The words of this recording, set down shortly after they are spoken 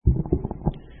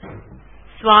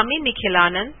Swami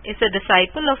Nikhilanand is a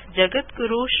disciple of Jagat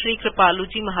Guru Sri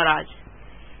Kripaluji Maharaj.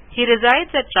 He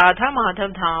resides at Radha Madhav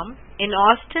Dham in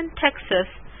Austin, Texas,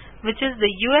 which is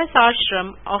the U.S.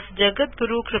 ashram of Jagat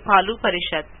Guru Kripalu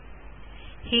Parishad.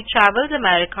 He travels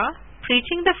America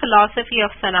preaching the philosophy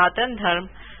of Sanatan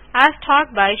Dharma as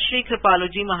taught by Sri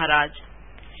Kripaluji Maharaj.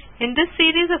 In this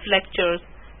series of lectures,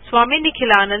 Swami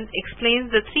Nikhilanand explains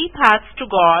the three paths to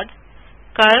God: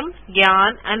 Karma,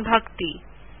 Gyan and Bhakti.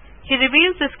 He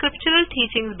reveals the scriptural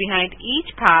teachings behind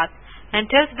each path and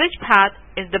tells which path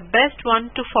is the best one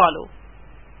to follow.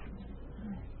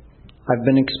 I've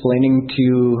been explaining to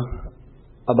you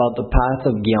about the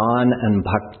path of Gyan and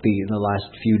Bhakti the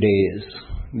last few days.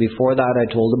 Before that, I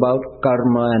told about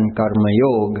Karma and Karma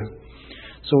Yoga.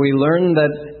 So we learned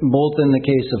that both in the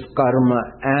case of Karma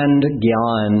and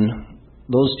Gyan,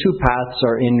 those two paths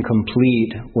are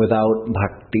incomplete without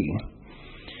Bhakti.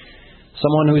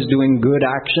 Someone who is doing good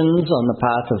actions on the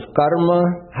path of Karma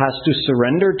has to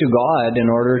surrender to God in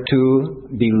order to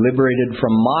be liberated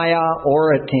from Maya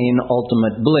or attain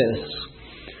ultimate bliss.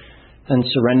 And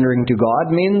surrendering to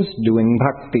God means doing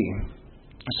Bhakti.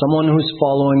 Someone who's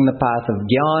following the path of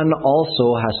Gyan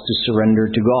also has to surrender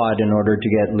to God in order to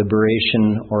get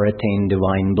liberation or attain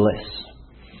divine bliss.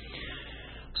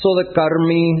 So the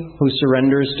Karmi who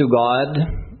surrenders to God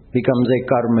becomes a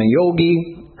Karma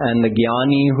Yogi, and the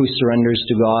Gyani who surrenders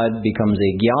to God becomes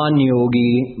a Gyan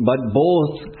Yogi, but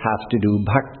both have to do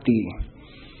Bhakti.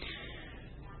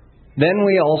 Then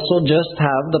we also just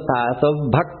have the path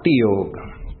of Bhakti Yoga.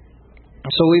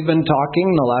 So we've been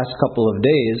talking the last couple of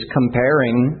days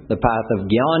comparing the path of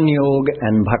Gyan Yoga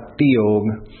and Bhakti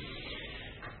Yoga.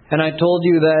 And I told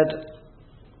you that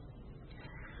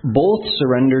both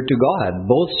surrender to God,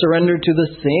 both surrender to the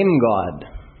same God.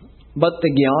 But the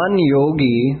Gyan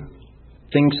Yogi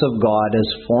thinks of God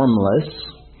as formless.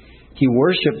 He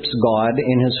worships God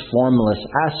in his formless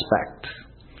aspect.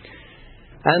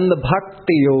 And the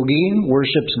Bhakti Yogi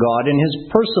worships God in his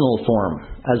personal form,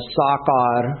 as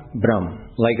Sakar Brahm,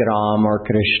 like Ram or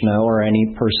Krishna or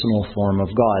any personal form of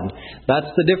God.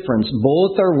 That's the difference.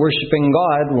 Both are worshipping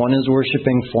God. One is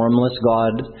worshipping formless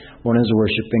God. One is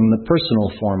worshipping the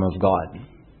personal form of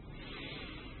God.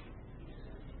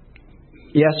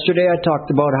 Yesterday I talked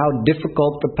about how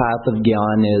difficult the path of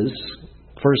Gyan is.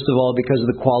 First of all, because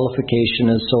the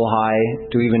qualification is so high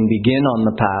to even begin on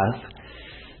the path.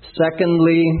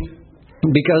 Secondly,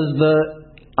 because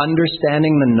the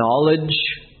understanding the knowledge,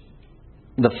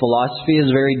 the philosophy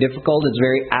is very difficult, it's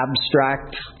very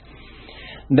abstract.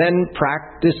 Then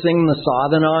practicing the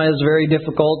sadhana is very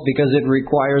difficult because it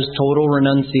requires total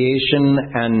renunciation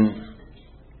and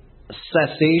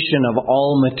cessation of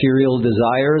all material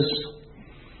desires.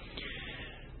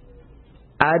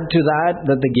 Add to that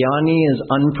the Jnani is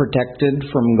unprotected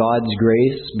from God's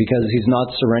grace because he's not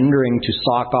surrendering to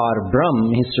Sakar Brahm.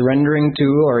 He's surrendering to,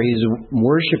 or he's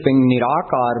worshipping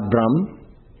Nirakar Brahm.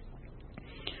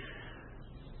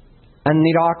 And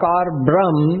Nirakar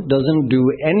Brahm doesn't do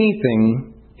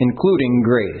anything, including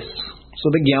grace. So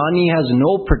the Jnani has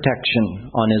no protection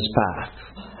on his path.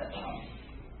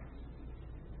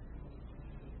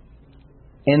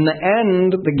 In the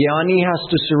end, the Jnani has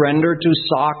to surrender to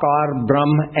Sakar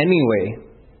Brahm anyway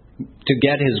to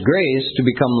get his grace to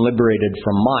become liberated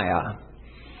from Maya.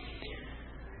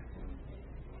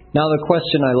 Now the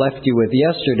question I left you with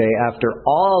yesterday, after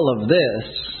all of this,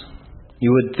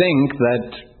 you would think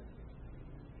that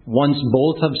once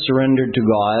both have surrendered to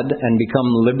God and become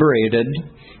liberated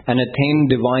and attain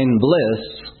divine bliss,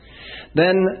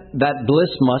 then that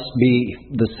bliss must be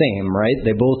the same, right?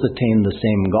 They both attain the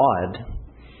same God.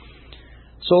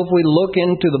 So if we look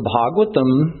into the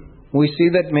Bhagavatam, we see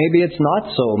that maybe it's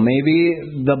not so.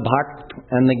 Maybe the Bhakt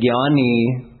and the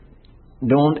Jnani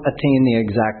don't attain the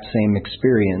exact same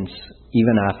experience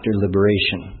even after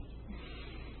liberation.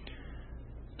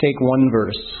 Take one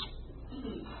verse.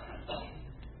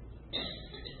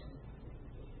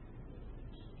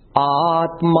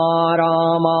 Atma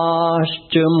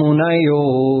ramascha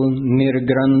munayo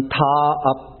nirgrantha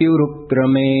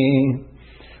apyurukrame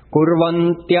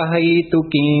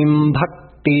kurvantyahitukim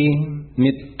bhakti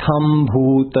mitham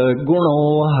bhuta guno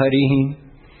hari.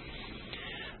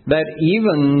 That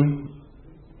even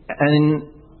an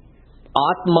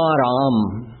Atmaram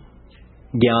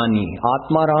Jnani,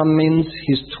 Atmaram means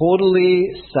he's totally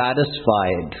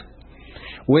satisfied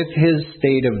with his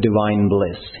state of divine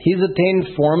bliss. He's attained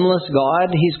formless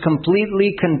God, he's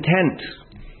completely content.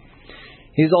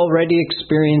 He's already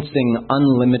experiencing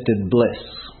unlimited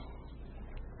bliss.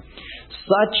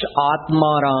 Such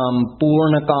Atmaram,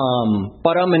 Purnakam,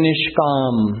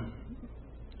 Paramanishkam,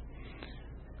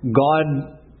 God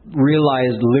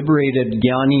realized, liberated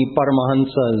Jnani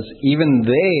Paramahansas, even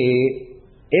they,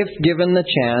 if given the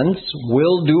chance,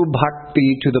 will do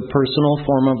bhakti to the personal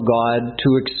form of God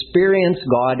to experience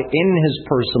God in His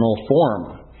personal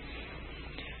form.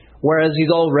 Whereas he's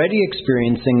already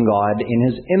experiencing God in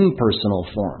His impersonal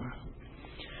form.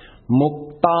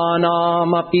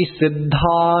 Muktanam api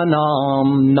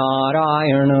siddhanam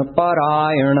narayana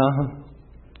parayana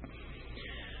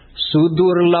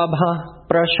sudurlabha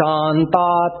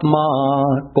prashantatma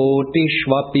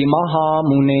kotishvapi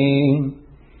mahamune.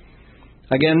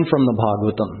 Again from the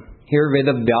Bhagavatam. Here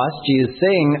Vedavyasji is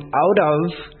saying, out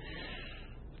of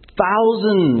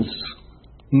thousands,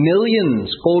 millions,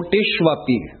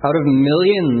 kotishvapi, out of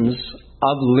millions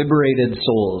of liberated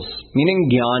souls, meaning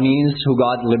jnanis who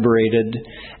got liberated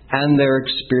and they're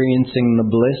experiencing the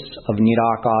bliss of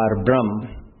Nirakar Brahm.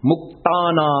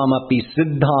 Muktanam api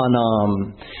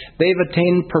siddhanam. They've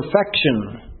attained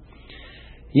perfection.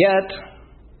 Yet,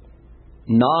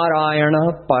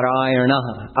 Narayana Parayana.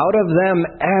 Out of them,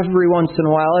 every once in a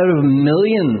while, out of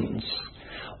millions,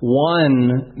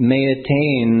 one may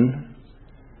attain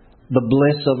the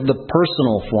bliss of the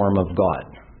personal form of God.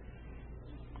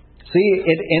 See,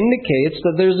 it indicates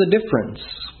that there's a difference.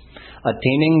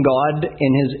 Attaining God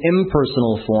in His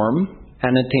impersonal form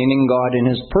and attaining God in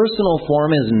His personal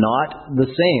form is not the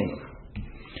same,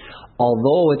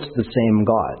 although it's the same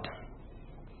God.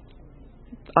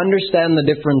 Understand the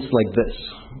difference like this.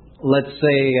 Let's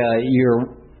say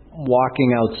you're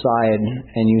walking outside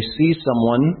and you see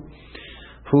someone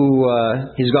who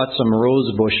he's got some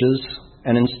rose bushes,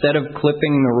 and instead of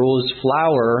clipping the rose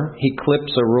flower, he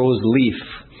clips a rose leaf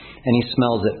and he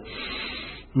smells it.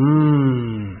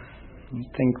 You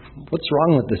think, what's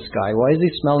wrong with this guy? Why is he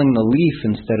smelling the leaf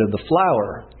instead of the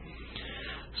flower?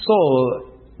 So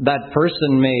that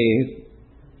person may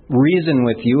reason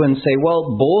with you and say,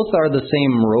 well, both are the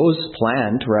same rose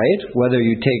plant, right? Whether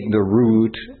you take the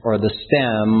root or the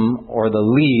stem or the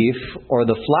leaf or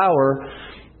the flower,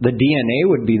 the DNA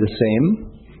would be the same.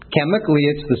 Chemically,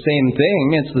 it's the same thing.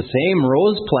 It's the same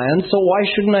rose plant, so why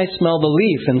shouldn't I smell the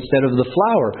leaf instead of the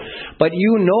flower? But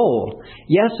you know,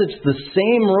 yes, it's the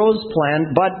same rose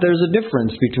plant, but there's a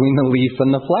difference between the leaf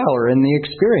and the flower in the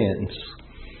experience.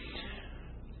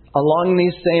 Along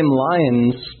these same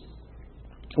lines,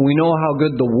 we know how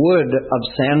good the wood of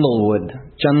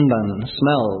sandalwood, chandan,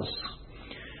 smells.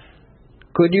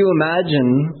 Could you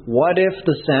imagine, what if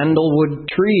the sandalwood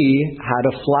tree had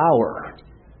a flower?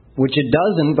 Which it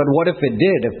doesn't, but what if it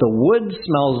did? If the wood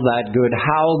smells that good,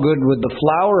 how good would the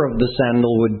flower of the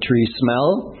sandalwood tree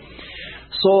smell?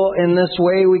 So in this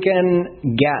way we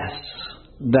can guess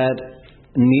that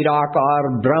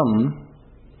Nirakar Brahm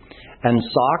and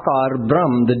Sakar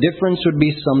Brahm, the difference would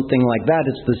be something like that.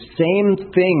 It's the same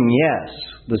thing, yes,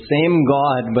 the same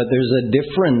God, but there's a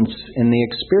difference in the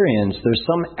experience. There's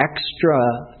some extra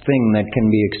thing that can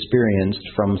be experienced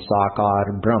from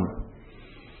Sakar Brahm.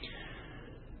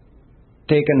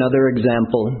 Take another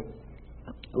example.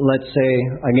 Let's say,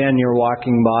 again, you're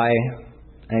walking by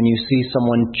and you see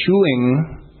someone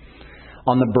chewing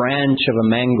on the branch of a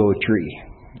mango tree.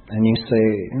 And you say,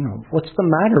 what's the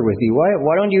matter with you?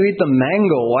 Why don't you eat the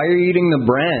mango? Why are you eating the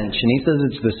branch? And he says,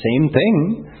 it's the same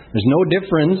thing. There's no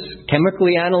difference.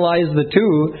 Chemically analyze the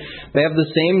two. They have the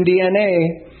same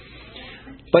DNA.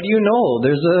 But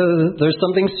there's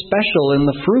something special in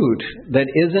the fruit that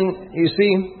isn't, you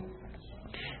see,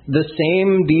 the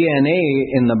same DNA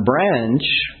in the branch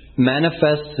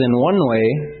manifests in one way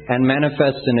and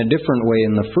manifests in a different way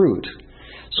in the fruit.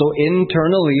 So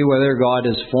internally, whether God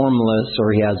is formless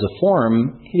or He has a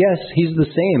form, yes, He's the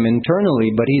same internally,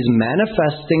 but He's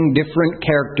manifesting different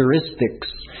characteristics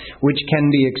which can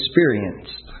be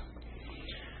experienced.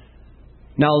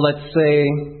 Now let's say,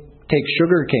 take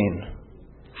sugarcane.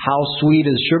 How sweet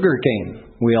is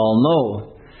sugarcane? We all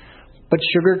know. But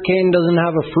sugarcane doesn't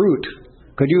have a fruit.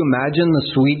 Could you imagine the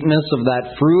sweetness of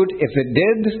that fruit? If it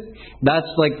did,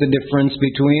 that's like the difference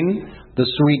between the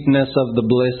sweetness of the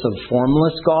bliss of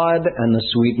formless God and the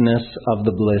sweetness of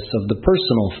the bliss of the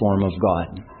personal form of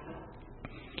God.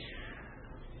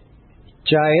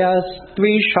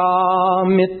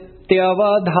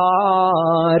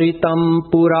 Jayastvishamithyavadharitam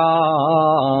pura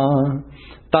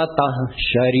tatah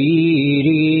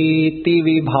shaririti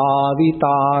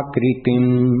vibhavitakritim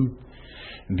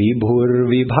vibhur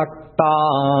vibhakta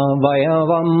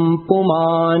vayavam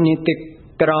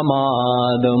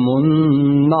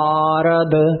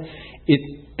pumanitikramaadamunnarad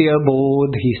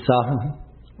ityabodhisa.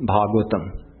 Bhagavatam.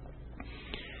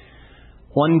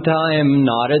 One time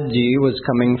Naradji was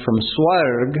coming from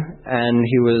Swarg and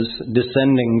he was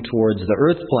descending towards the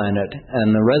earth planet,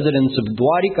 and the residents of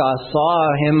Dwarika saw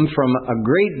him from a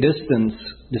great distance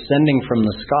descending from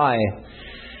the sky.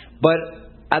 But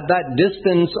at that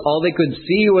distance, all they could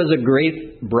see was a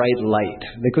great bright light.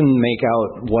 They couldn't make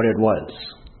out what it was.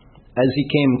 As he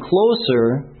came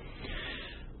closer,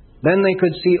 then they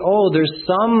could see, there's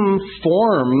some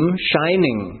form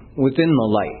shining within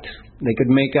the light. They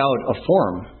could make out a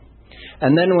form.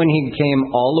 And then when he came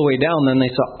all the way down, then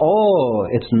they saw,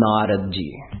 it's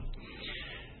Naradji.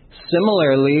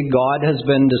 Similarly, God has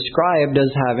been described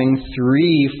as having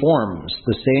three forms.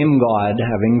 The same God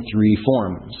having three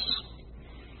forms.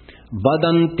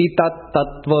 Vadanti tat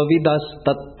tattva vidas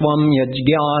tattvam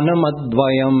yajnanam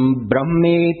advayam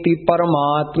brahmeti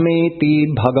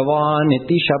paramatmeti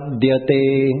bhagavaniti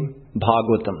shabdyate.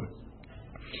 Bhagavatam.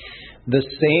 The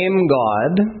same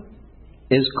God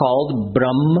is called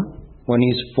Brahm when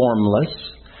he's formless,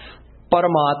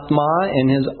 Paramatma in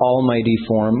his almighty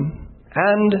form,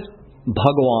 and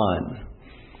Bhagavan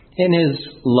in his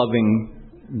loving,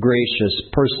 gracious,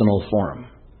 personal form.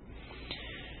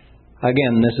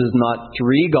 Again, this is not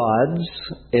three gods.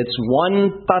 It's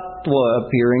one tattva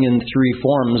appearing in three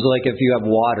forms, like if you have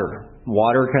water.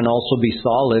 Water can also be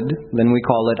solid, then we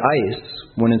call it ice.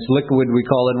 When it's liquid, we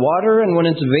call it water, and when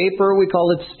it's vapor, we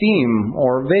call it steam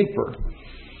or vapor.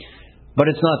 But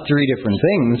it's not three different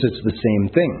things, it's the same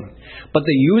thing. But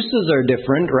the uses are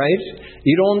different, right?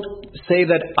 You don't say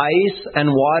that ice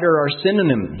and water are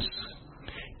synonyms.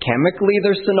 Chemically,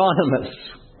 they're synonymous.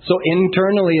 So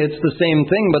internally, it's the same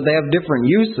thing, but they have different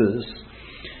uses.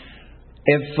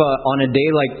 If on a day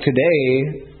like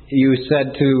today, you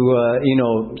said to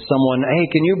someone, hey,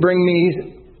 can you bring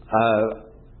me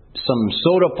some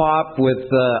soda pop with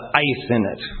ice in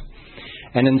it?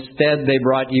 And instead, they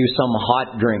brought you some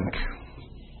hot drink.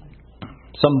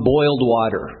 Some boiled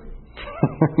water.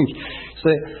 So,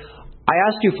 I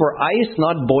asked you for ice,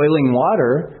 not boiling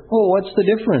water. What's the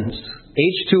difference?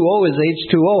 H2O is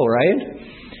H2O, right?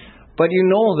 But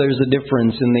there's a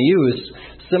difference in the use.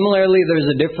 Similarly,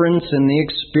 there's a difference in the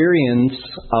experience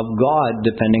of God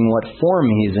depending what form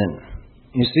He's in.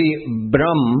 You see,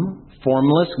 Brahm,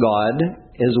 formless God,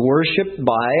 is worshipped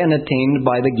by and attained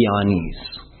by the Jnanis.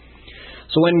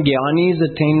 So when Jnanis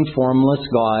attain formless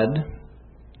God,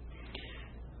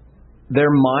 their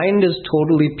mind is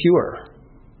totally pure.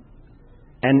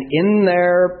 And in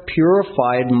their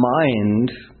purified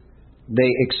mind,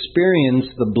 they experience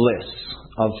the bliss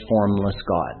of formless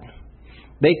God.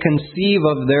 They conceive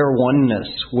of their oneness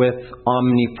with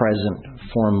omnipresent,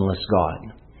 formless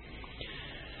God.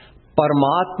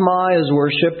 Paramatma is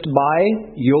worshipped by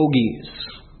yogis.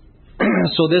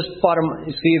 So this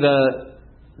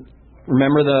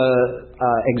remember the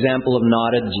example of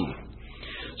Naradji.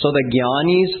 So the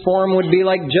Jnani's form would be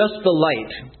like just the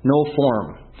light, no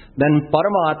form. Then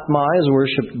Paramatma is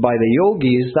worshipped by the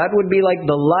yogis. That would be like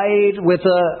the light with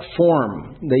a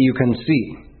form that you can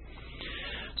see.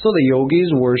 So the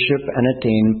yogis worship and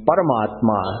attain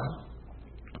Paramatma.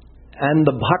 And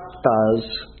the bhaktas,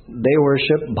 they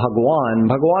worship Bhagavan.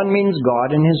 Bhagavan means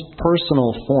God in His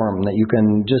personal form that you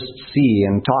can just see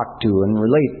and talk to and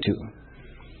relate to.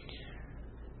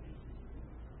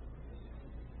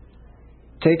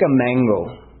 Take a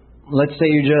mango. Let's say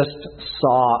you just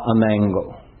saw a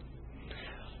mango.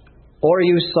 Or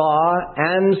you saw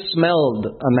and smelled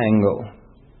a mango.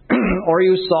 Or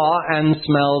you saw and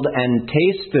smelled and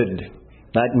tasted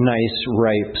that nice,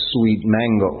 ripe, sweet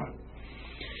mango.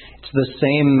 It's the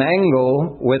same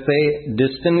mango with a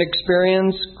distant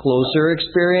experience, closer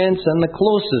experience, and the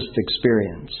closest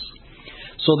experience.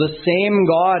 So the same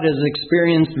God is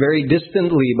experienced very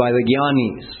distantly by the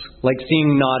Jnanis, like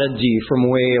seeing Naradji from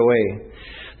way away.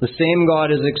 The same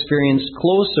God is experienced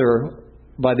closer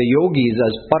by the yogis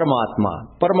as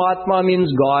Paramatma. Paramatma means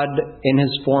God in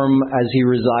His form as He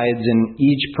resides in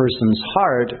each person's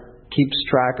heart, keeps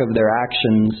track of their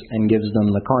actions and gives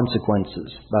them the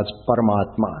consequences. That's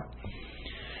Paramatma.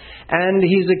 And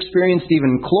He's experienced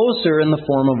even closer in the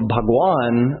form of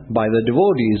Bhagavan by the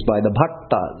devotees, by the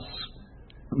bhaktas.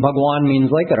 Bhagavan means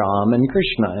like Ram and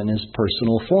Krishna in His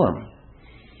personal form.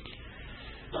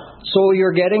 So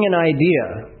you're getting an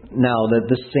idea now that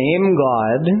the same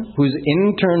God, who's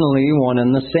internally one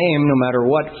and the same no matter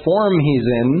what form He's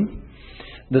in,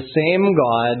 the same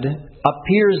God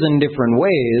appears in different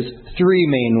ways, three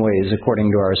main ways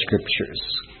according to our scriptures.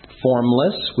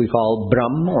 Formless, we call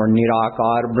Brahm or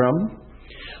Nirakar Brahm,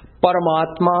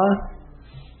 Paramatma,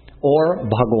 or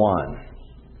Bhagavan.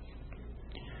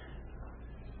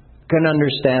 Can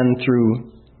understand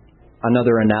through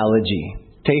another analogy.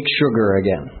 Take sugar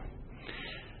again.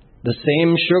 The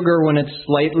same sugar, when it's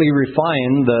slightly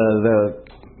refined, the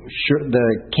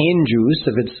cane juice,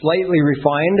 if it's slightly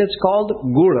refined, it's called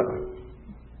gura.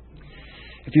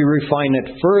 If you refine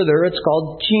it further, it's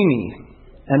called chini.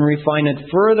 And refine it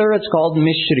further, it's called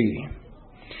mishri.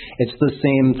 It's the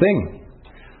same thing.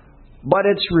 But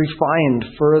it's refined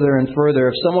further and further.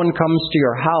 If someone comes to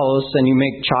your house and you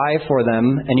make chai for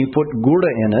them and you put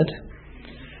gura in it,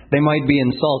 they might be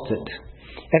insulted.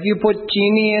 If you put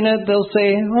chini in it, they'll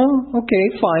say, oh, okay,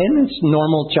 fine, it's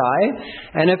normal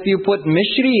chai. And if you put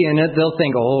mishri in it, they'll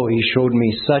think, oh, he showed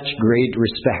me such great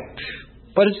respect.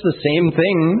 But it's the same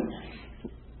thing.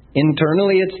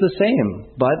 Internally, it's the same,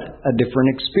 but a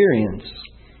different experience.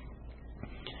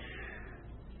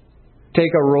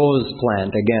 Take a rose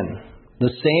plant again. The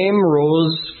same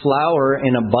rose flower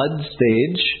in a bud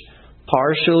stage,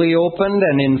 partially opened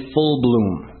and in full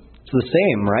bloom. It's the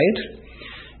same, right?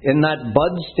 In that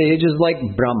bud stage is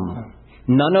like Brahm.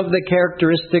 None of the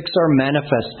characteristics are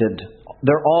manifested.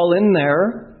 They're all in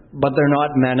there, but they're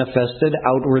not manifested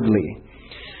outwardly.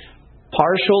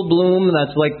 Partial bloom,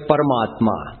 that's like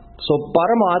Paramatma. So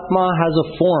Paramatma has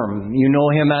a form. You know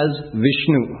him as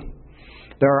Vishnu.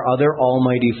 There are other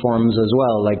almighty forms as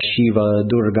well, like Shiva,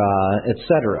 Durga,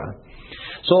 etc.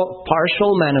 So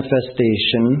partial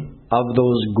manifestation of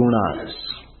those gunas.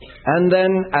 And then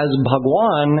as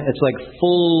Bhagwan, it's like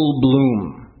full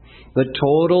bloom. The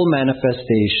total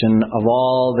manifestation of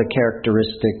all the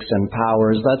characteristics and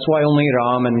powers. That's why only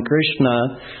Ram and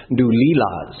Krishna do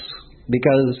leelas.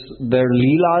 Because their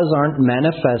leelas aren't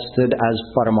manifested as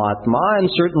Paramatma and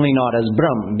certainly not as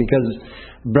Brahm. Because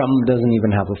Brahm doesn't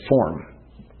even have a form.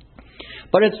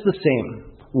 But it's the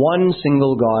same. One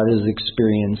single God is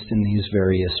experienced in these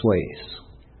various ways.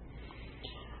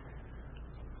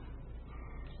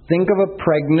 Think of a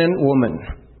pregnant woman.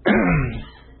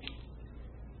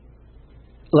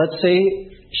 Let's say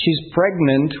she's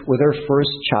pregnant with her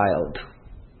first child.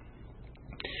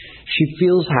 She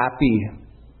feels happy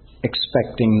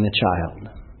expecting the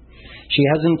child. She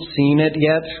hasn't seen it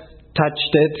yet,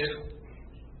 touched it.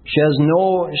 She has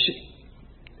no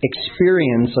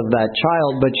experience of that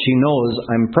child, but she knows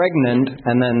I'm pregnant,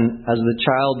 and then as the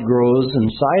child grows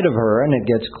inside of her and it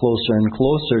gets closer and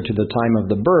closer to the time of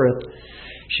the birth,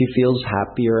 she feels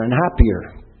happier and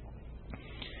happier.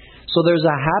 So there's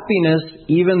a happiness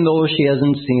even though she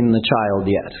hasn't seen the child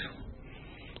yet.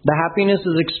 The happiness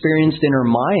is experienced in her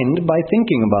mind by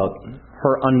thinking about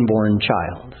her unborn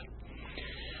child.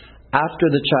 After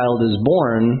the child is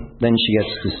born, then she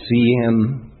gets to see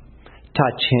him,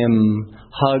 touch him,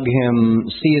 hug him,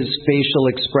 see his facial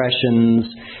expressions,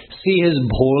 see his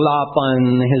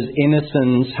bholapan, his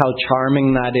innocence, how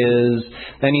charming that is.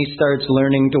 Then he starts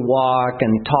learning to walk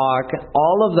and talk.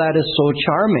 All of that is so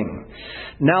charming.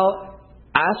 Now,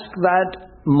 ask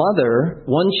that mother,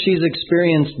 once she's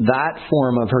experienced that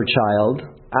form of her child,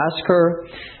 ask her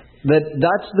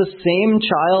that's the same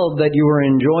child that you were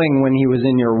enjoying when he was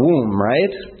in your womb,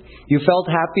 right? You felt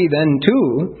happy then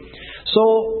too. So,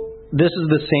 this is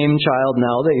the same child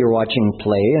now that you're watching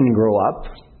play and grow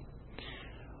up.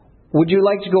 Would you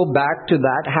like to go back to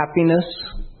that happiness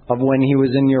of when he was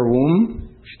in your womb?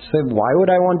 She said, why would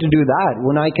I want to do that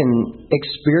when I can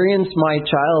experience my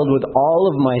child with all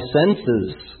of my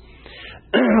senses?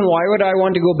 Why would I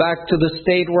want to go back to the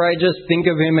state where I just think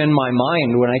of him in my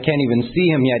mind when I can't even see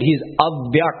him yet? He's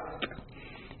avyakt,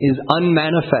 is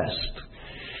unmanifest.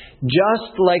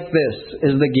 Just like this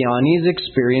is the Jnani's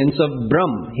experience of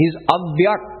Brahm. He's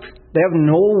avyakt. They have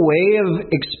no way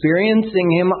of experiencing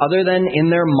him other than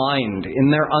in their mind. In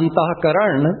their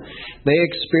antahakaran, they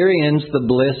experience the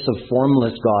bliss of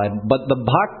formless God. But the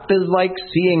bhakt is like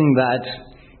seeing that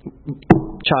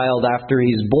child after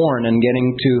he's born and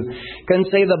getting to... can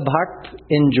say the bhakt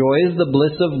enjoys the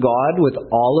bliss of God with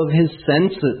all of his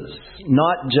senses.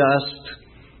 Not just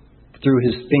through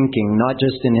his thinking, not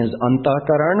just in his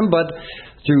antahkaran, but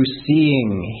through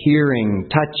seeing, hearing,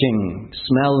 touching,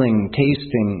 smelling,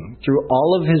 tasting, through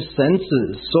all of his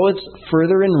senses. So it's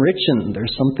further enriching.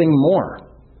 There's something more.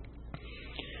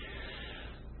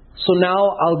 So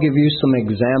now I'll give you some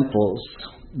examples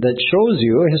that shows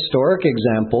you, historic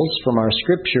examples from our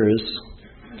scriptures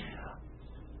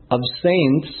of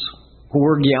saints who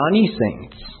were Jnani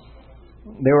saints.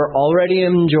 They were already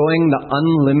enjoying the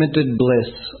unlimited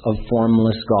bliss of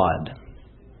formless God.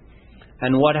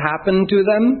 And what happened to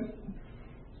them?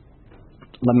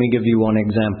 Let me give you one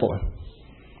example.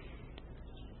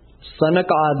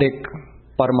 Sanakadik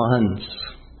Paramahans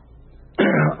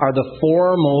are the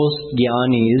foremost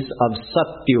Jnanis of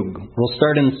Satyug. We'll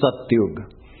start in Satyug.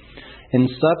 In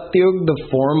Satyug, the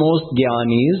foremost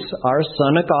Gyanis are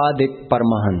Sanakadik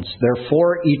Paramahans. They're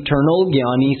 4 eternal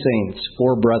Gyani saints,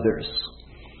 4 brothers.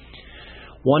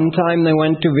 One time they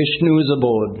went to Vishnu's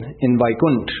abode in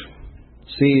Vaikuntha.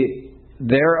 See,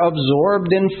 they're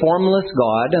absorbed in formless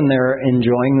God and they're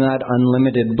enjoying that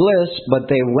unlimited bliss, but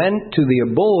they went to the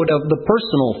abode of the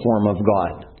personal form of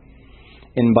God.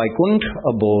 In Vaikuntha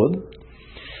abode,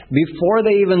 before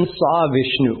they even saw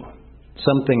Vishnu,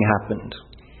 something happened.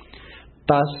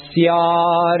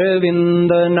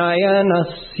 Tasyarvinda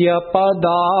nayanasya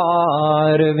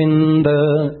padarvinda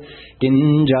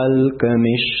kinjalka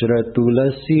mishra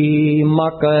tulasi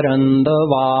makaranda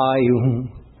vayu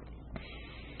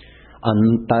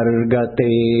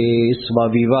antargate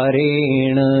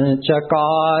svavivarena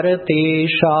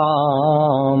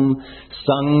chakaratesham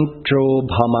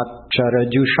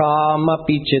sankshobhamaksharajusham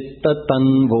api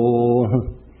chittatanvo.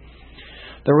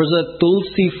 There was a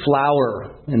tulsi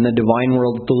flower. In the divine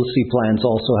world, tulsi plants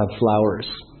also have flowers.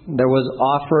 There was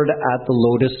offered at the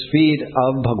lotus feet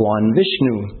of Bhagwan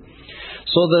Vishnu.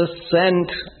 So the scent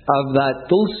of that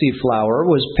tulsi flower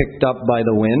was picked up by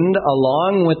the wind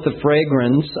along with the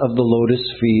fragrance of the lotus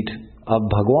feet of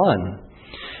Bhagwan.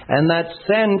 And that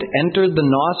scent entered the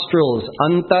nostrils,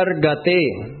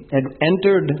 antargate. It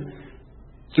entered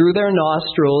through their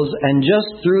nostrils, and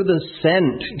just through the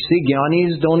scent. See,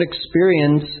 Gyanis don't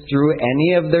experience through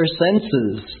any of their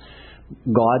senses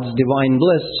God's divine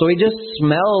bliss. So he just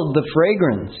smelled the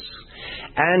fragrance.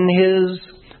 And his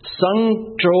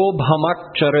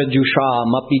Sankshobhamaksharajusham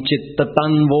api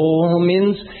chittatanvo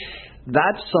means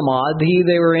that samadhi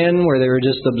they were in, where they were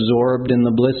just absorbed in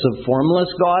the bliss of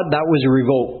formless God, that was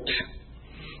revoked.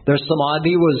 Their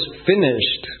samadhi was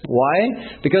finished.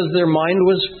 Why? Because their mind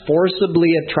was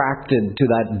forcibly attracted to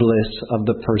that bliss of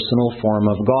the personal form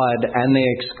of God, and they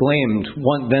exclaimed.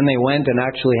 Then they went and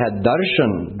actually had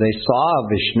darshan. They saw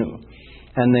Vishnu,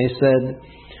 and they said,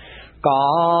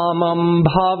 Kamam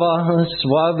bhava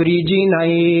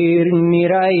svavrijinair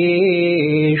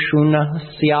nirayeshu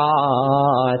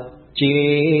nasyat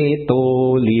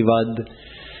cheto livad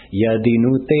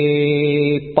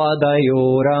Yadinute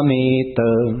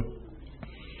padayorameta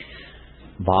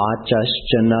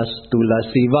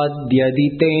Vachaschanas-tulasi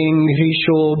vadyaditengri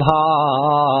shobha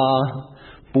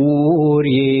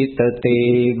Puryetate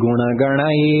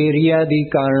gunaganair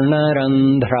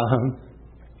karnarandhra.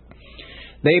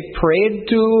 They prayed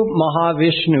to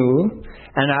Mahavishnu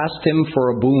and asked him for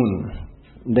a boon.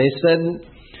 They said,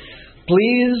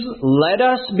 please let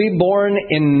us be born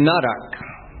in Narak,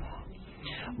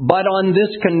 but on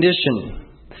this condition,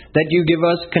 that you give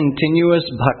us continuous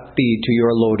bhakti to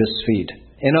your lotus feet.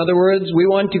 In other words, we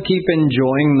want to keep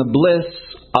enjoying the bliss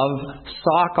of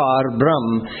Sakar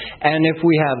Brahm, and if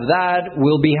we have that,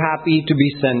 we'll be happy to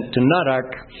be sent to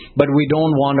Narak, but we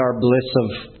don't want our bliss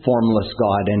of formless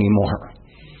God anymore.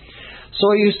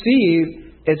 So you see,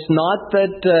 it's not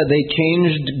that they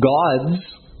changed gods.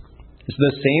 It's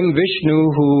the same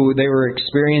Vishnu who they were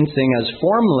experiencing as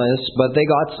formless, but they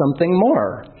got something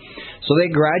more. So they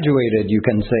graduated, you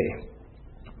can say.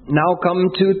 Now come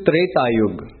to Treta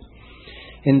Yuga.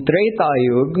 In Treta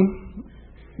Yuga,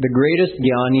 the greatest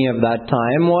Jnani of that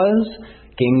time was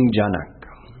King Janak.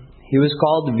 He was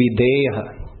called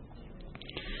Videha.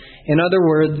 In other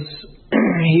words,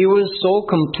 he was so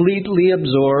completely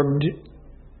absorbed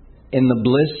in the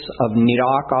bliss of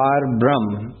Nirakar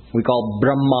Brahm, we call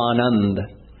Brahmanand,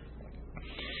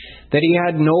 that he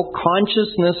had no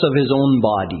consciousness of his own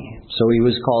body. So he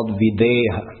was called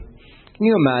Videha. Can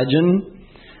you imagine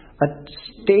a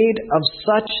state of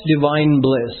such divine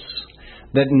bliss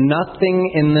that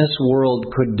nothing in this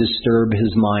world could disturb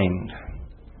his mind?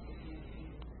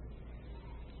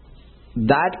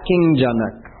 That King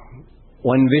Janak,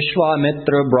 when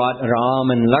Vishwamitra brought Ram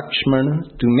and Lakshman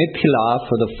to Mithila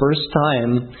for the first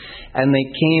time, and they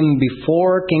came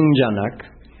before King Janak,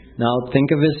 now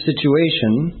think of his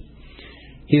situation.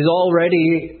 He's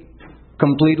already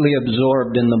completely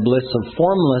absorbed in the bliss of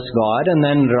formless God, and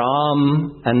then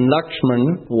Ram and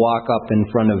Lakshman walk up in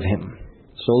front of him.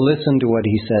 So listen to what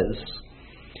he says.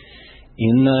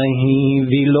 Inahi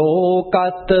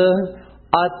vilokat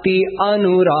ati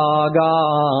anuraga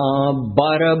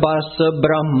barabas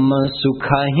brahma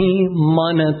sukhahi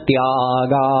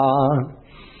manatyaga.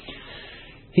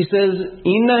 He says,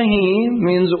 inahi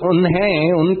means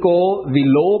unhe, unko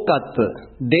vilokat,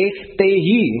 dekhte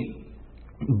hi,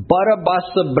 barabas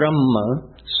brahma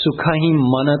sukhahi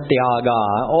manatyaga,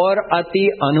 or ati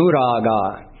anuraga.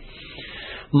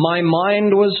 My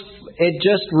mind it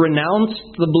just renounced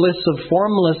the bliss of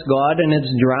formless God, and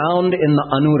it's drowned in the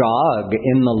anurag,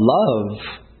 in the love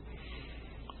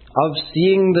of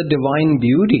seeing the divine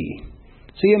beauty.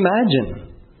 See,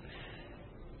 imagine.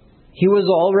 He was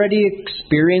already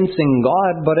experiencing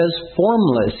God, but as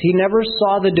formless. He never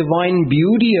saw the divine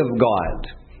beauty of God.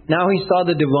 Now he saw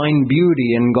the divine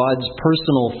beauty in God's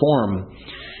personal form.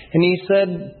 And he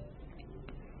said,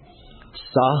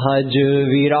 Sahaj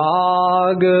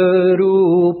virag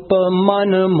roop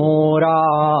man mora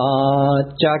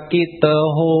chakita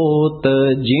hot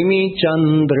jimi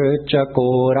chandra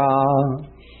chakora.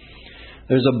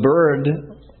 There's a bird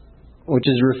which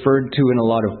is referred to in a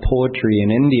lot of poetry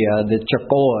in India, the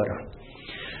chakor.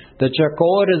 The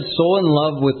chakor is so in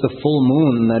love with the full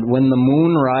moon that when the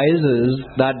moon rises,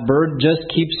 that bird just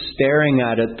keeps staring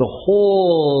at it the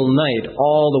whole night,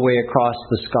 all the way across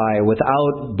the sky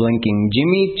without blinking.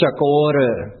 Jimmy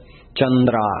chakor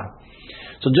chandra.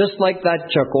 So just like that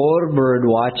chakor bird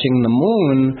watching the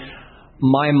moon,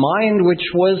 my mind, which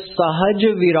was sahaj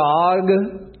virag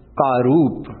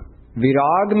karup.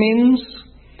 Virag means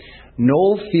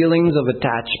no feelings of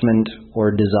attachment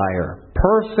or desire.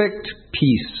 Perfect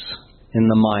peace in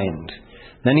the mind.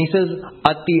 Then he says,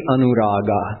 Ati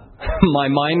Anuraga. My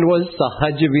mind was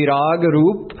Sahaj Virag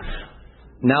Roop.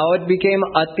 Now it became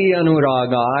Ati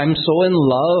Anuraga. I'm so in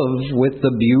love with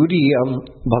the beauty of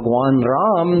Bhagwan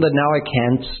Ram that now I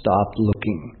can't stop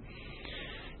looking.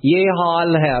 Ye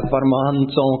haal hai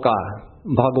paramahanson ka,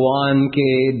 Bhagwan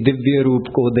ke divya roop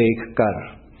ko dekh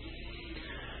kar.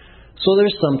 So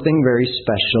there's something very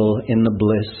special in the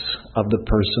bliss of the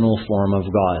personal form of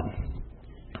God.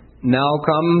 Now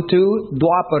come to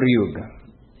Dwapar Yuga.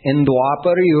 In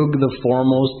Dwapar Yuga, the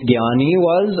foremost Jnani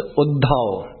was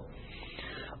Uddhav.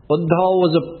 Uddhav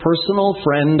was a personal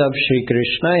friend of Sri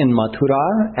Krishna in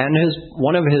Mathura and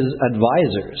one of his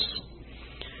advisors.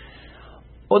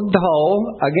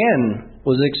 Uddhav, again,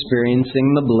 was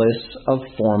experiencing the bliss of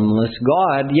formless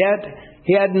God, yet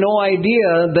he had no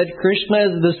idea that Krishna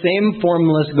is the same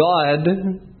formless God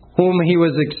whom he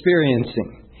was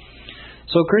experiencing.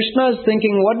 So Krishna is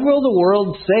thinking, what will the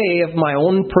world say if my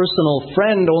own personal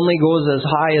friend only goes as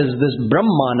high as this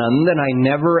Brahmanand and I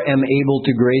never am able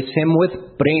to grace him with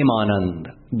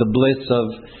Premanand, the bliss of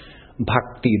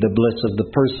bhakti, the bliss of the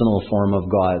personal form of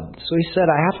God. So he said,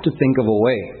 I have to think of a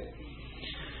way.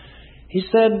 He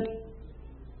said,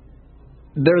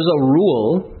 there's a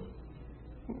rule.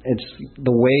 It's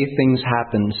the way things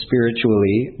happen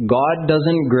spiritually. God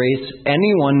doesn't grace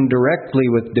anyone directly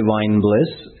with divine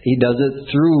bliss. He does it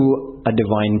through a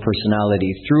divine personality,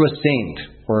 through a saint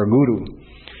or a guru.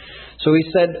 So he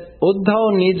said,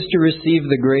 Uddhav needs to receive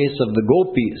the grace of the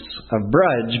gopis of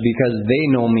Braj because they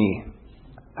know me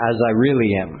as I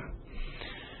really am.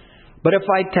 But if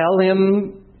I tell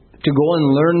him to go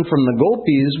and learn from the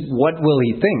gopis, what will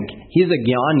he think? He's a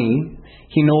jnani.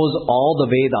 He knows all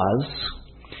the Vedas.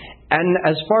 And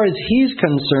as far as he's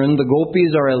concerned, the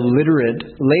gopis are illiterate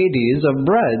ladies of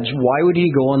Braj. Why would he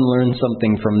go and learn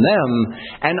something from them?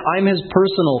 And I'm his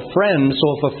personal friend, so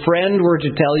if a friend were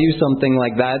to tell you something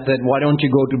like that why don't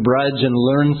you go to Braj and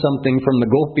learn something from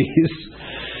the gopis,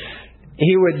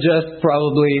 he would just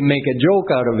probably make a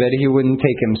joke out of it. He wouldn't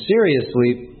take him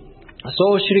seriously. So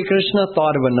Shri Krishna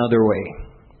thought of another way.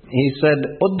 He said,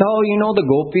 Uddhav, the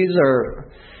gopis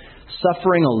are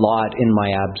suffering a lot in my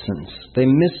absence. They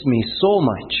miss me so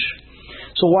much.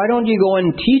 So why don't you go and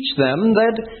teach them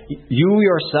that you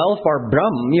yourself are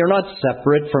Brahm, you're not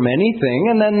separate from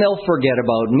anything, and then they'll forget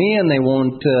about me and they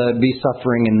won't be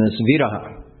suffering in this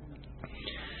viraha.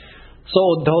 So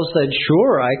Uddhav said,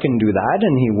 sure, I can do that.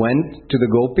 And he went to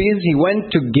the gopis. He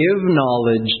went to give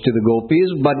knowledge to the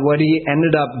gopis, but what he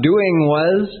ended up doing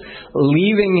was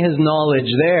leaving his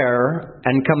knowledge there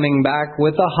and coming back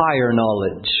with a higher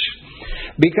knowledge.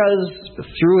 Because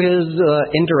through his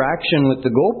interaction with the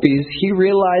gopis, he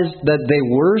realized that they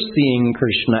were seeing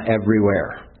Krishna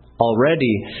everywhere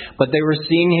already, but they were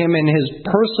seeing him in his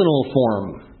personal form.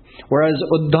 Whereas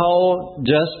Uddhav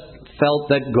just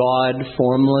felt that God,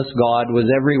 formless God, was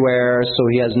everywhere, so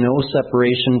he has no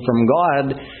separation from God.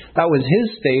 That was his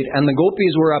state, and the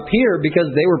gopis were up here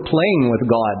because they were playing with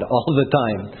God all the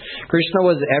time. Krishna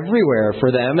was everywhere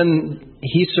for them, and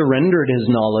he surrendered his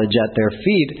knowledge at their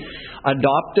feet,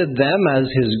 adopted them as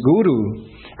his guru,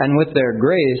 and with their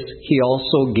grace, he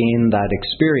also gained that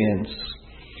experience.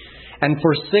 And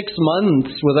for 6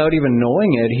 months, without even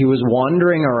knowing it, he was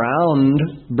wandering around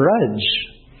Braj.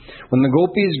 When the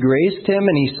gopis graced him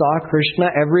and he saw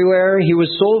Krishna everywhere, he was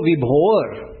so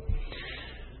vibhor.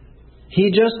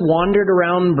 He just wandered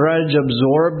around Braj,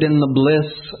 absorbed in the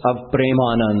bliss of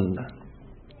Premanand.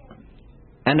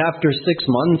 And after 6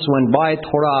 months went by,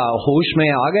 thoda hosh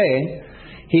mein aa gaye,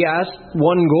 he asked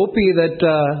one gopi that,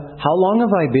 how long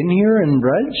have I been here in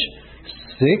Braj?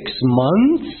 6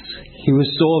 months? He was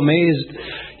so amazed.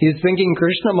 He's thinking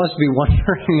Krishna must be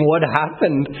wondering what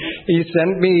happened. He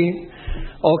sent me,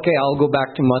 okay, I'll go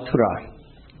back to Mathura.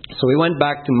 So we went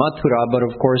back to Mathura, but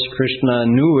of course Krishna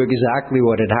knew exactly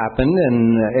what had happened,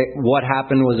 and what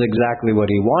happened was exactly what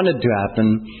he wanted to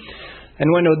happen.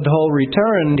 And when Uddhava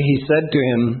returned, he said to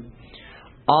him,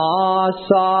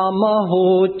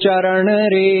 Asamaho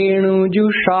charanarenu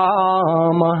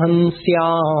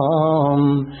jushamahansyam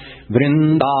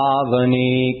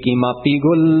vrindavane kimapi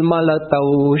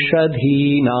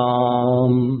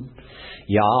gulmalataushadhinam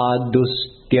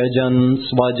yadustyajan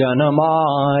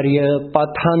svajanamarya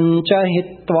pathancha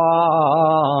hitva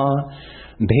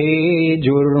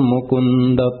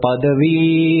bhejurmukunda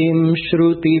padavim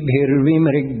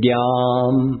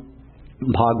shrutibhirvimrigyam.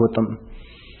 Bhagavatam.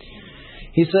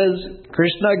 He says,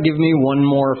 Krishna, give me one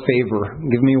more favor.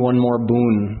 Give me one more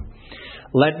boon.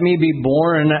 Let me be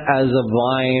born as a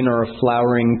vine or a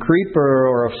flowering creeper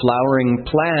or a flowering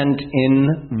plant in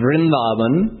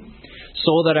Vrindavan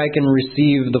so that I can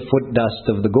receive the foot dust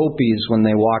of the gopis. When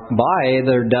they walk by,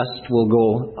 their dust will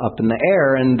go up in the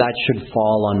air and that should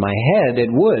fall on my head. It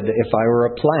would if I were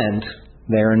a plant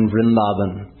there in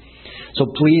Vrindavan. So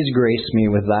please grace me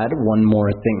with that one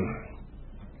more thing.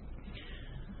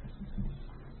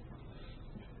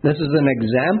 This is an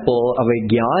example of a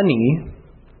jnani.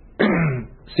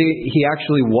 See, he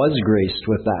actually was graced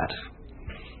with that.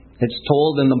 It's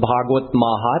told in the Bhagavad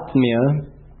Mahatmya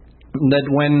that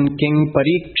when King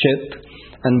Parikshit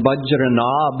and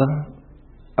Vajranabh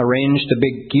arranged a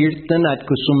big kirtan at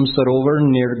Kusum Sarovar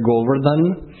near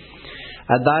Govardhan,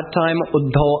 at that time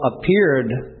Uddhava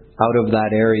appeared out of that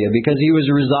area because he was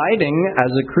residing as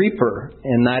a creeper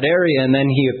in that area, and then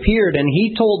he appeared and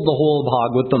he told the whole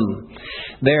Bhagavatam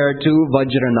there to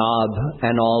Vajranabh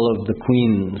and all of the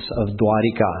queens of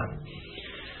Dwarika.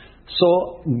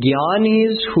 So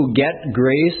jnanis who get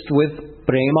graced with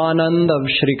Premanand of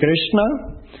Shri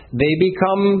Krishna, they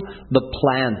become the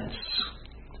plants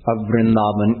of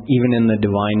Vrindavan even in the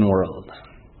divine world.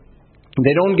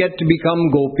 They don't get to become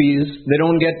gopis, they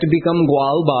don't get to become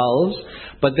gwalbals,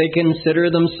 but they consider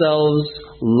themselves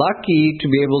lucky to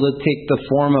be able to take the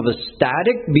form of a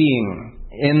static being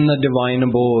in the divine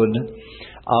abode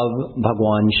of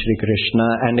Bhagwan Shri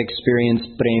Krishna and experience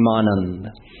Premanand,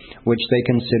 which they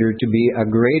consider to be a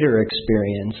greater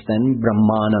experience than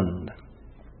Brahmanand.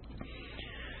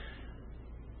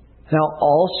 Now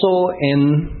also in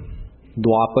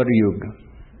Dwapar Yuga,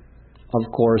 of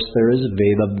course, there is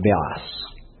Vedavyas.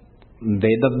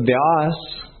 Vedavyas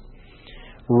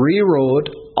rewrote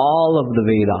all of the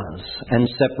Vedas and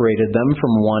separated them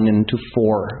from 1 into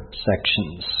 4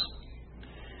 sections.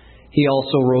 He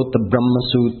also wrote the Brahma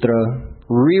Sutra,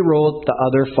 rewrote the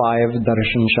other 5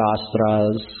 Darshan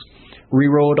Shastras,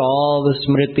 rewrote all the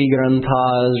Smriti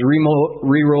Granthas,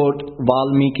 rewrote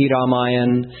Valmiki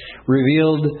Ramayan,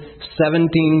 revealed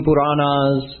 17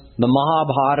 Puranas, the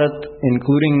Mahabharata,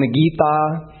 including the Gita.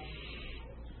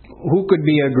 Who could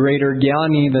be a greater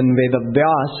jnani than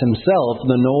Vedavyas himself,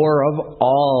 the knower of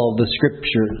all the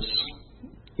scriptures?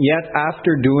 Yet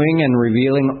after doing and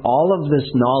revealing all of this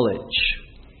knowledge,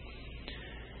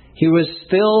 he was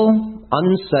still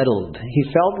unsettled. He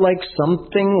felt like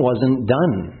something wasn't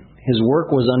done. His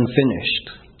work was unfinished.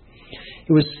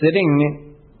 He was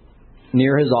sitting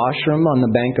near his ashram on the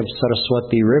bank of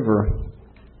Saraswati River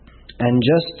and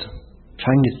just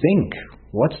trying to think,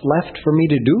 what's left for me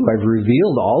to do? I've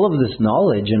revealed all of this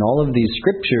knowledge and all of these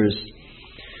scriptures.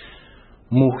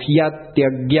 Muhyatya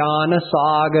jnana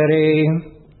sagare,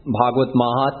 Bhagavad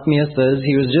Mahatmya says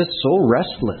he was just so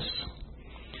restless.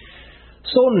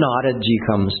 So Naradji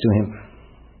comes to him.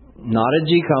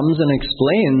 Naradji comes and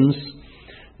explains,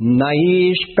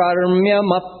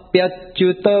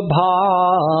 Naishkarmyamapyatyuta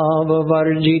bhava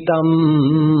varjitam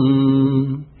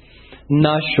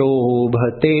na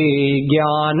shobhate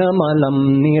jnanamalam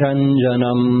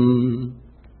niranjanam.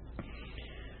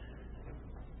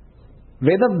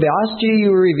 Vedavyasji,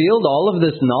 you revealed all of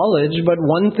this knowledge, but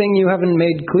one thing you haven't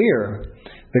made clear,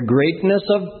 the greatness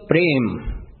of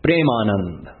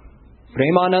Premanand.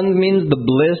 Premanand means the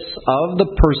bliss of the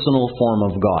personal form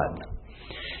of God.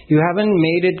 You haven't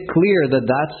made it clear that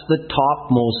that's the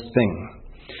topmost thing.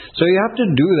 So you have to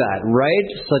do that. Write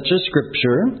such a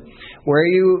scripture where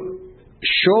you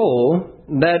show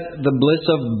that the bliss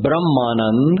of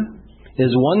Brahmanand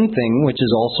is one thing, which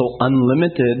is also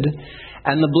unlimited,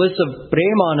 and the bliss of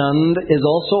Premanand is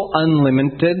also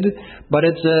unlimited, but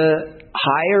it's a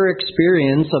higher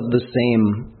experience of the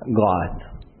same God.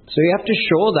 So you have to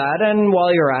show that, and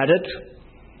while you're at it,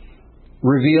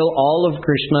 reveal all of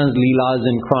Krishna's Leelas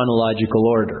in chronological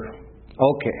order.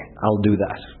 Okay, I'll do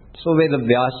that. So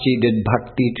Vedavyasji did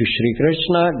bhakti to Sri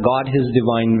Krishna, got his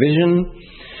divine vision,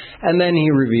 and then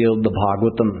he revealed the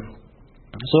Bhagavatam.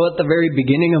 So at the very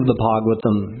beginning of the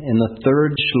Bhagavatam, in the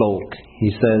 3rd shlok,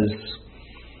 he says,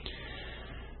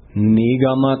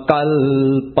 Nigama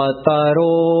kalpataror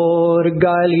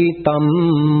galitam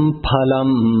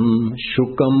phalam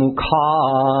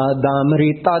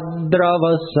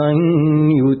shukamukhadamritadrava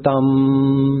sanyutam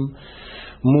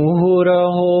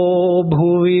muhuraho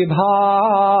bhuvibha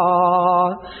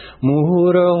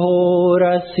muhuraho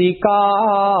rasika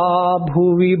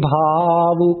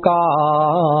bhuvibhavuka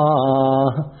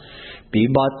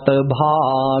Pibat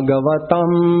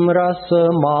bhagavatam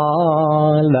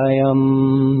rasamalayam.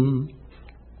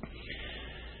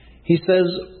 He says,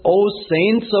 O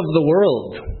saints of the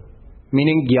world,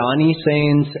 meaning jnani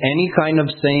saints, any kind of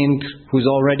saint who's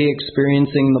already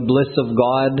experiencing the bliss of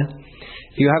God,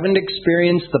 if you haven't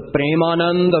experienced the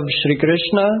premanand of Sri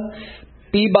Krishna,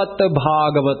 pibat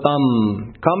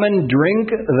bhagavatam, come and drink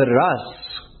the ras.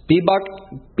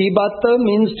 Pibata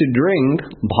means to drink.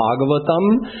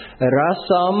 Bhagavatam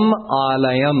rasam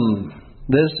alayam.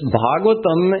 This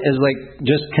Bhagavatam is like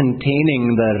just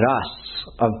containing the ras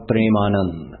of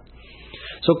Premanand.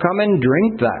 So come and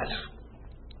drink that.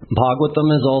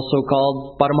 Bhagavatam is also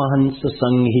called Paramahansa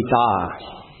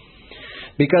Sanghita.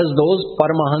 Because those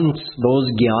Paramahans, those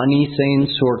Jnani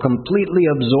saints who are completely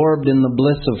absorbed in the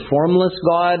bliss of formless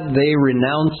God, they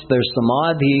renounce their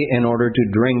samadhi in order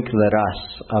to drink the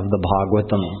ras of the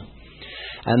Bhagavatam.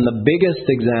 And the biggest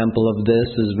example of this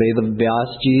is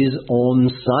Vedavyasji's own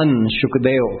son,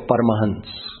 Shukadeva Paramahans.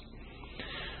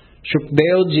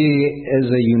 Shukadevji is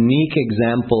a unique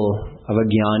example of a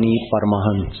Jnani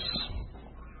Paramahans.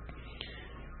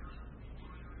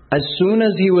 As soon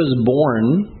as he was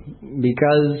born,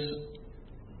 because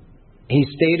he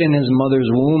stayed in his mother's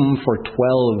womb for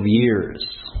 12 years.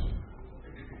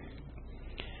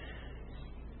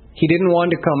 He didn't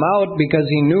want to come out because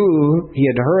he knew, he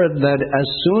had heard that as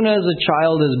soon as a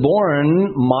child is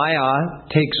born, Maya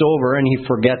takes over and he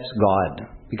forgets God.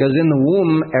 Because in the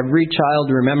womb, every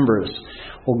child remembers,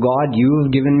 oh God,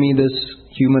 you've given me this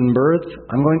human birth.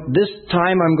 This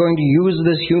time I'm going to use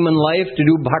this human life to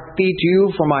do bhakti to you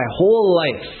for my whole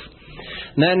life.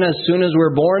 And then as soon as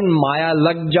we're born, Maya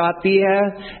lag jati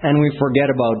hai, and we forget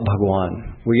about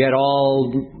Bhagwan. We get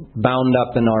all bound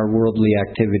up in our worldly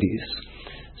activities.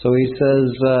 So he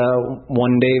says,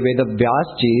 one day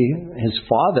Vedavyasji, his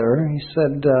father, he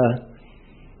said,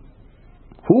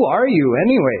 who are you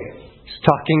anyway? He's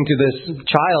talking to this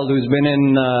child who's been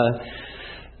in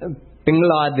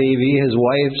Pingla Devi, his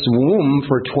wife's womb,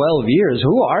 for 12 years.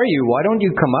 Who are you? Why don't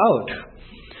you come out?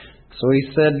 So he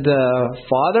said,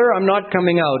 Father, I'm not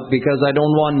coming out because I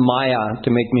don't want Maya to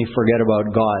make me forget about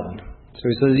God. So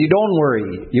he says, you don't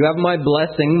worry. You have my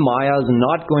blessing. Maya is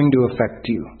not going to affect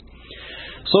you.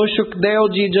 So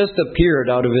Shukadevji just appeared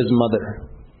out of his mother.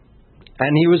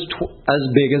 And he was as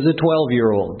big as a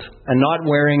 12-year-old. And not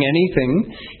wearing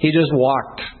anything, he just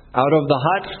walked out of the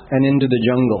hut and into the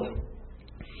jungle.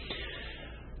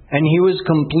 And he was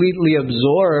completely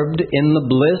absorbed in the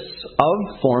bliss of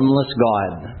formless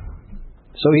God.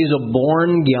 So he's a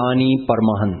born Jnani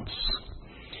Paramahans.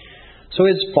 So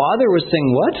his father was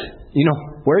saying, what?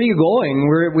 Where are you going?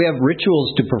 We have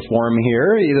rituals to perform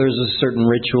here. There's a certain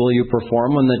ritual you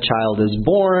perform when the child is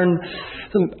born.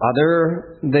 Some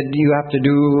other that you have to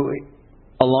do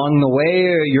along the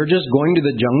way. You're just going to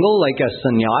the jungle like a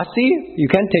sannyasi?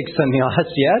 You can't take sannyas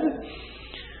yet.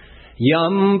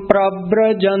 Yam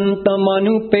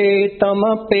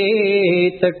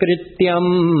prabrajantamanupetamapetakrityam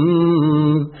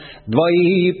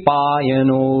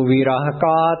dvaipayano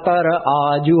virahkatara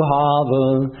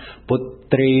ajuhava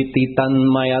putreti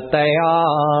tanmayataya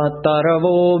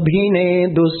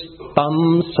taravobhine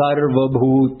dustam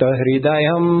sarvabhuta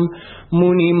hridayam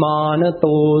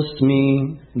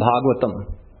munimanatosmi. Bhagavatam.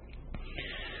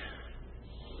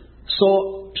 So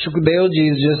Shukadevji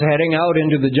is just heading out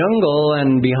into the jungle,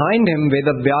 and behind him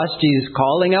Vedavyasji is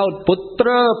calling out,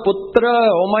 Putra, Putra,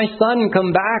 oh my son,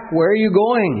 come back, where are you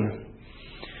going?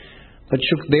 But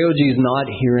Shukadevji is not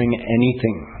hearing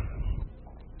anything.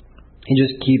 He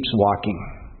just keeps walking.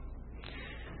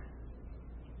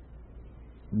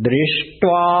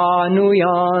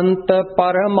 Drishtvanuyanta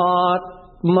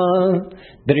paramatma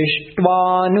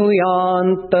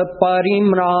Drishtvanuyanta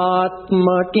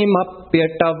parimratma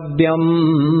kimapyatavyam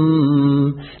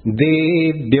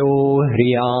Devyo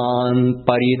hriyan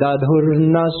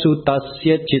paridadhurna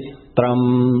sutasya chitram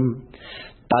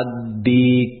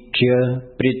Taddikya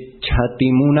prichhati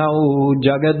munau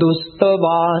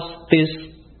jagadustavastis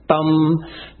tam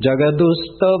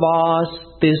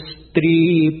jagadustavaasti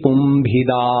stri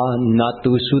pumbhida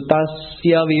natu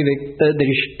sutasya vivikta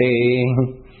drishte.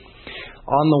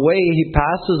 On the way, he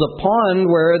passes a pond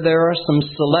where there are some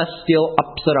celestial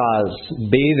apsaras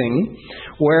bathing,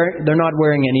 where they're not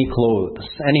wearing any clothes.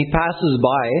 And he passes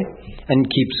by and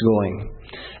keeps going.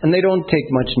 And they don't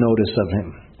take much notice of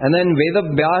him. And then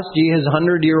Vedavyasji, his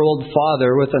 100-year-old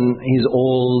father with his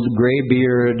old gray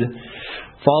beard,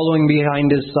 following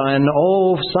behind his son,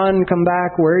 "Oh, son, come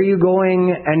back, where are you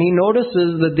going?" And he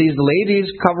notices that these ladies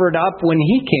covered up when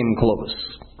he came close.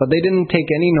 But they didn't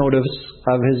take any notice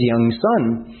of his young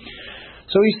son.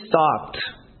 So he stopped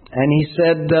and he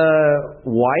said,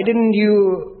 "Why didn't you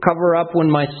cover up when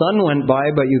my son went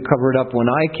by, but you covered up when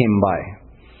I came by?"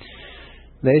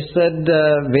 They said,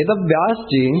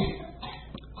 "Vedavyasji,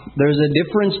 there's a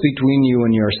difference between you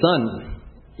and your son.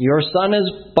 Your son is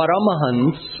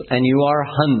Paramahans and you are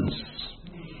Hans."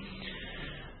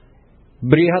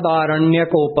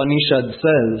 Brihadaranyaka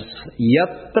says,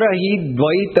 "Yatra hi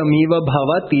dvaitamiva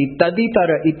bhavati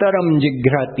taditara itaram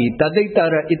jigrati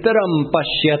taditara itaram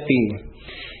pashyati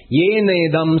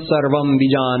yenedam sarvam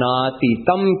vijanati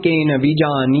tam kena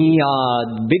vijaniyad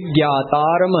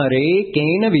vidyataramare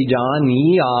kena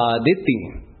vijaniyaditi."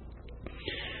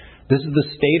 This is the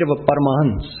state of a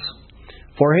Paramahans.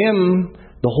 For him,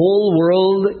 the whole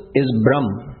world is Brahm.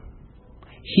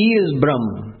 He is Brahm.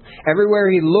 Everywhere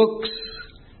he looks,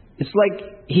 it's like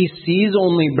he sees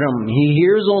only Brahm. He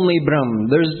hears only Brahm.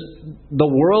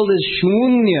 The world is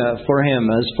shunya for him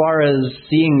as far as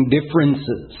seeing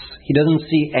differences. He doesn't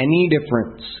see any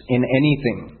difference in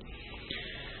anything.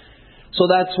 So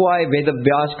that's why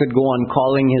Vedavyas could go on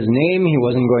calling his name. He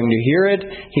wasn't going to hear it.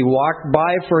 He walked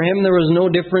by. For him, there was no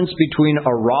difference between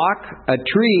a rock, a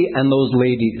tree, and those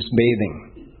ladies bathing.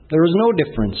 There was no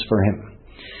difference for him.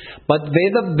 But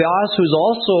Vedavyas, who's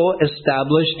also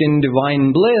established in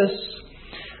divine bliss,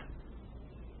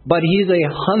 but he's a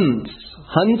Hans.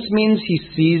 Hans means he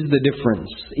sees the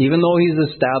difference. Even though he's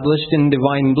established in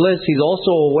divine bliss, he's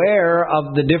also aware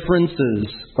of the differences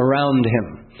around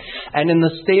him. And in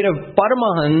the state of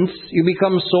Paramahans, you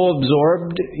become so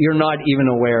absorbed, you're not even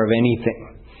aware of anything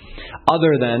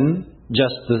other than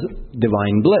just the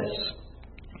divine bliss.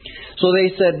 So they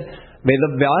said,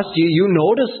 "Vedavyasji, you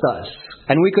noticed us.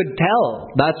 And we could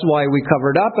tell. That's why we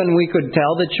covered up, and we could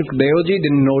tell that Shukadevji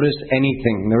didn't notice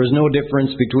anything. There was no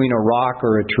difference between a rock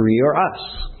or a tree or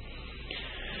us."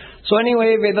 So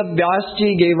anyway,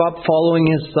 Vedavyasji gave up following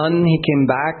his son. He came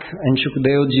back, and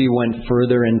Shukadevji went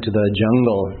further into the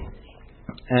jungle.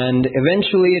 And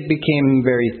eventually it became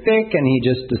very thick, and he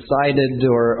just decided,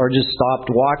 or just stopped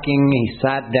walking. He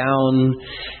sat down,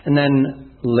 and then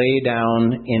lay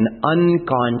down in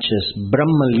unconscious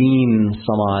Brahmaleen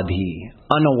Samadhi,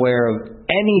 unaware of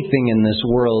anything in this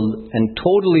world and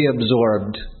totally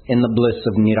absorbed in the bliss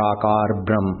of Nirakar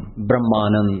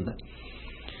Brahmanand.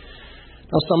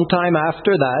 Now sometime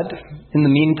after that, in the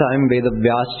meantime,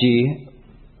 Vedavyasji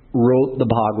wrote the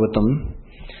Bhagavatam,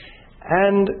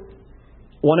 and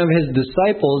one of his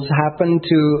disciples happened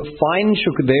to find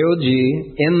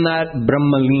Shukadevji in that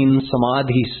Brahmaleen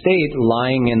Samadhi state,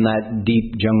 lying in that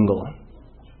deep jungle.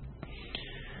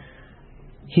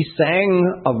 He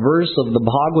sang a verse of the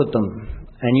Bhagavatam,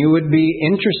 and you would be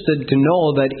interested to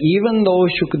know that even though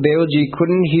Shukadevji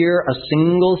couldn't hear a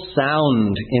single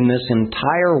sound in this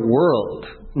entire world,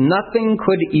 nothing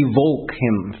could evoke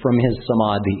him from his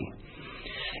Samadhi.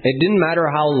 It didn't matter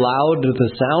how loud the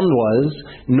sound was,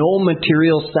 no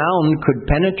material sound could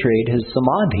penetrate his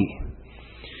Samadhi.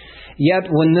 Yet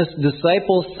when this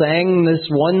disciple sang this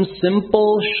one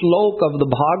simple shlok of the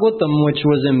Bhagavatam, which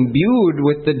was imbued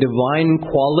with the divine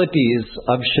qualities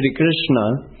of Shri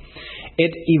Krishna, it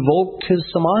evoked his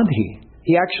Samadhi.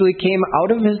 He actually came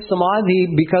out of his Samadhi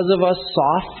because of a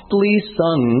softly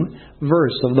sung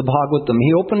verse of the Bhagavatam.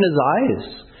 He opened his eyes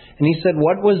and he said,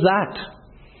 "What was that?"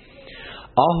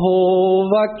 Aho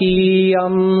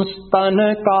vakiyam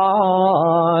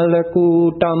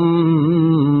stanakalakutam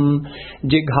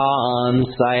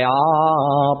jighansaya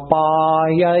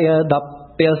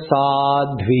payayadapya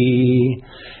sadhvi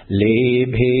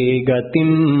lebhe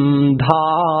gatim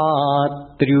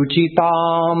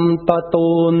dhatryuchitam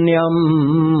tatonyam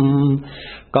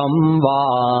kam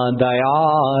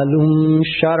vadayalum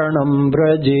sharanam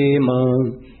brajema.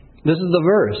 This is the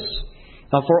verse.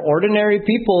 Now for ordinary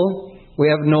people, we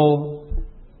have no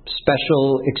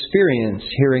special experience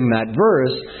hearing that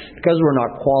verse because we're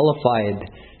not qualified.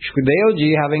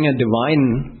 Shukadevji, having a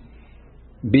divine,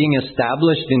 being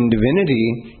established in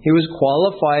divinity, he was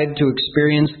qualified to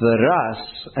experience the ras.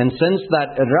 And since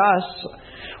that ras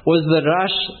was the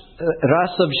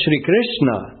ras of Shri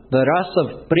Krishna, the ras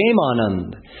of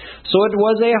Premanand. So it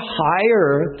was a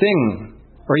higher thing,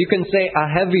 or you can say a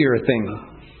heavier thing.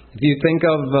 If you think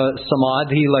of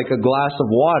samadhi like a glass of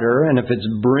water, and if it's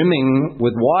brimming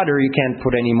with water, you can't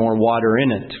put any more water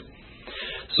in it.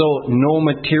 So no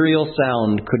material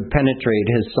sound could penetrate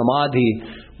his samadhi,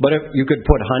 but if you could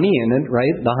put honey in it,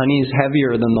 right? The honey is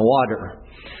heavier than the water.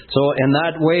 So in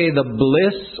that way, the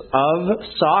bliss of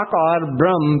Sakar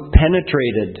Brahm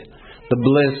penetrated the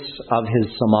bliss of his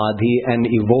samadhi and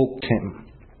evoked him.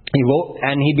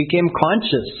 And he became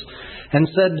conscious and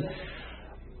said,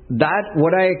 that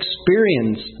what I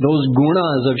experienced, those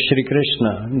gunas of Shri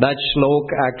Krishna, that shlok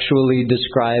actually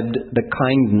described the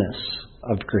kindness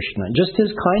of Krishna, just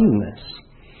his kindness.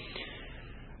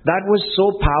 That was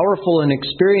so powerful an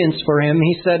experience for him,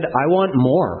 he said, I want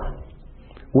more.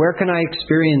 Where can I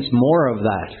experience more of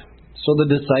that? So the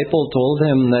disciple told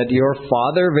him that your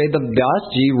father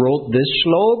Vedavyas Ji wrote this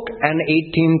shlok and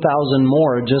 18,000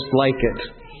 more just like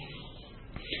it.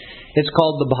 It's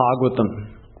called the Bhagavatam.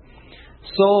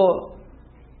 So,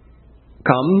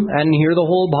 come and hear the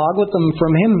whole Bhagavatam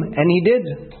from him. And he did.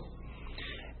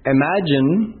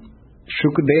 Imagine,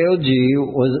 Shukdev Ji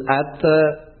was at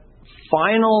the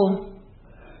final,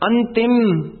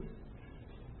 antim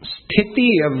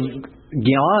sthiti of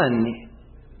Gyan.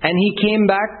 And he came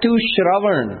back to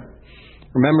Shravan.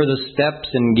 Remember the steps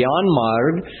in Gyan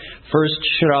Marg. First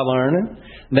Shravan,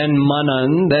 then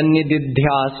Manan, then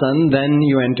Nididhyasan, then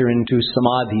you enter into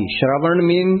Samadhi. Shravan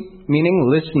meaning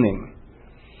listening.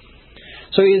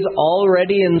 So he's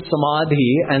already in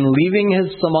Samadhi, and leaving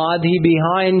his Samadhi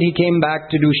behind, he came back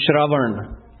to do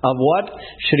Shravan. Of what?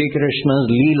 Shri Krishna's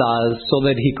Leelas, so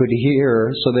that he could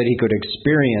hear, so that he could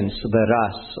experience the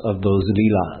ras of those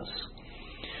Leelas.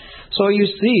 So you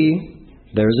see,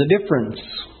 there's a difference.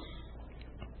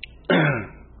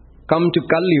 Come to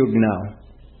Kali Yuga now.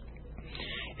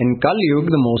 In Kali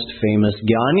Yuga, the most famous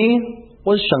Jnani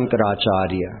was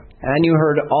Shankaracharya. And you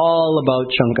heard all about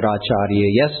Shankaracharya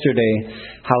yesterday,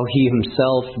 how he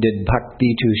himself did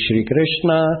bhakti to Shri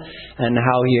Krishna, and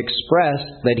how he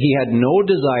expressed that he had no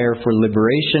desire for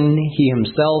liberation. He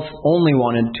himself only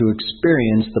wanted to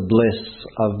experience the bliss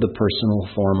of the personal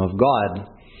form of God.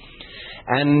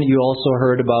 And you also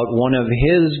heard about one of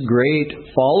his great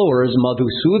followers,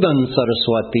 Madhusudan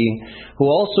Saraswati, who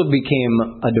also became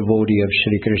a devotee of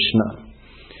Shri Krishna.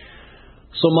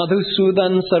 So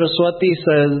Madhusudan Saraswati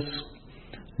says,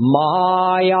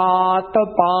 Mayat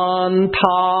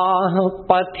pantha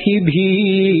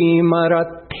pathibhi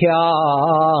marathya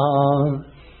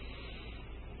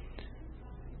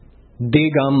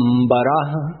digambara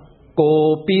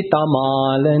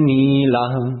kopitamal nila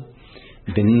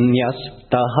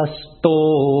vinyasta hasto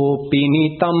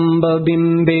pinitamba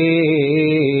bimbe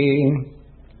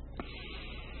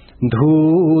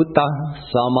Dhuta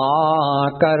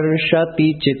samakarshati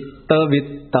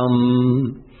chittavittam.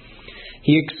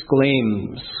 He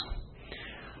exclaims,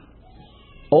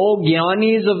 O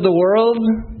Jnanis of the world,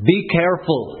 be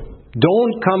careful.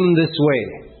 Don't come this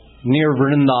way, near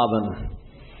Vrindavan.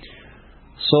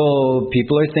 So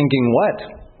people are thinking, what?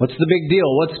 What's the big deal?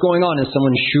 What's going on? Is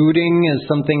someone shooting? Is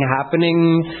something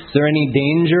happening? Is there any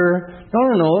danger?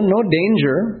 No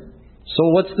danger. So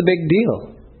what's the big deal?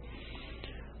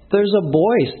 There's a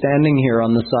boy standing here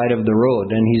on the side of the road,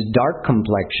 and he's dark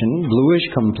complexioned, bluish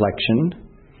complexioned,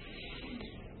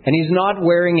 and he's not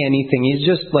wearing anything. He's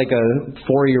just like a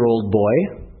 4-year-old boy.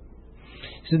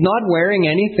 He's not wearing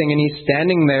anything, and he's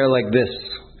standing there like this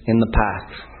in the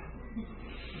path.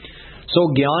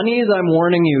 So Jnanis, I'm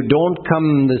warning you, don't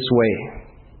come this way.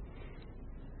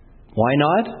 Why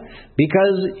not?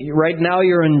 Because right now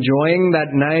you're enjoying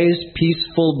that nice,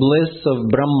 peaceful bliss of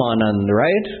Brahmanand,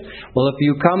 right? Well, if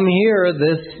you come here,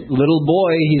 this little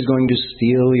boy, he's going to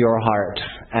steal your heart.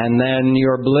 And then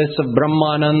your bliss of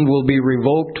Brahmanand will be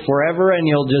revoked forever, and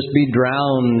you'll just be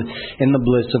drowned in the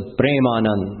bliss of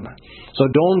Premanand. So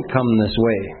don't come this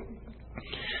way.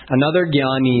 Another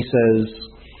Jnani says,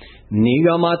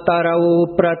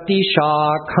 Nigamatarav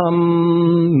pratishakham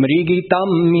mrigitam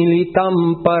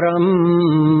militam param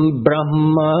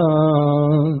brahma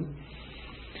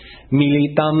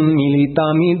militam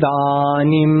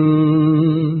idanim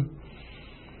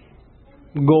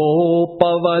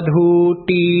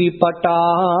gopavadhuti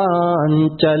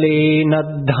patanchale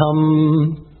nadham.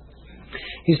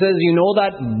 He says, you know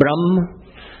that Brahm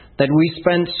that we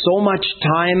spent so much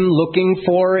time looking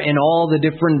for in all the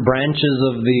different branches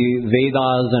of the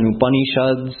Vedas and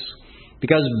Upanishads,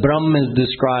 because Brahm is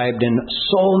described in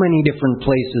so many different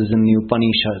places in the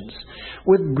Upanishads.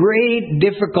 With great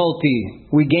difficulty,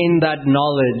 we gained that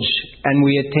knowledge and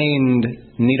we attained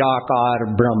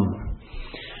Nirakar Brahm.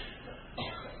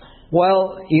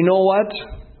 Well, you know what?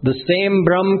 The same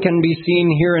Brahm can be seen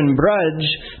here in Braj,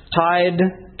 tied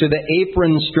to the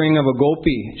apron string of a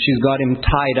gopi. She's got him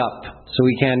tied up, so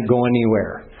he can't go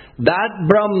anywhere. That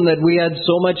Brahm that we had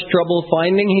so much trouble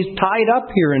finding, he's tied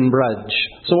up here in Braj.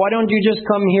 So why don't you just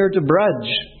come here to Braj?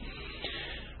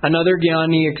 Another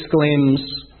Jnani exclaims,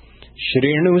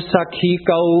 Shrinu Sakhi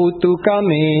Kautukam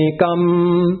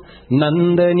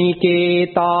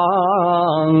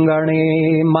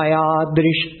Nandaniketangane Maya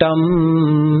Drishtam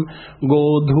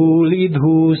Godhuli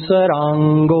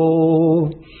Dhusarango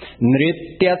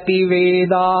Nrityati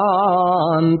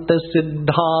Vedanta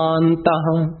Siddhanta.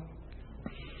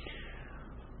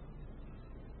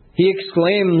 He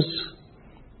exclaims,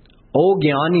 O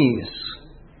Jnanis,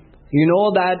 you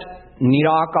know that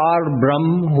Nirakar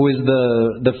Brahm, who is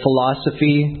the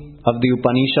philosophy of the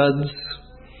Upanishads,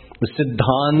 the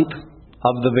Siddhant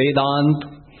of the Vedant,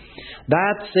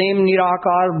 that same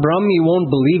Nirakar Brahm, you won't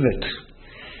believe it.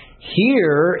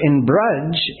 Here in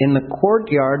Braj, in the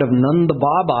courtyard of Nanda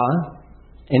Baba,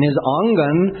 in his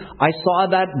Angan, I saw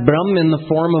that Brahm in the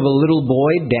form of a little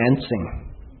boy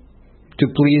dancing to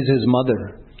please his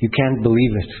mother. You can't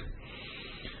believe it.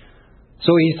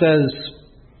 So he says,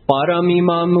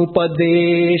 Paramimam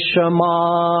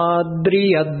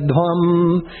upadeshamadriyadhvam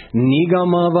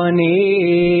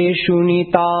nigamavaneshu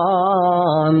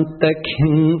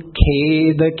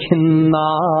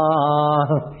nitantakhinna.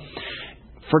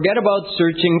 Forget about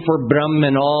searching for Brahm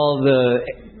and all the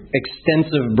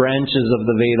extensive branches of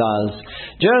the Vedas.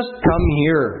 Just come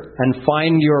here and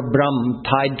find your Brahm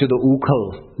tied to the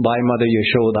ukal by Mother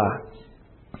Yashoda.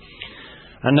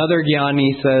 Another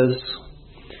Jnani says,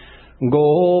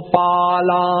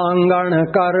 Gopalangana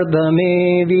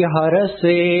kardame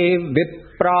viharase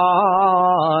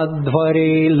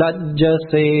vipradhvare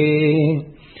lajjase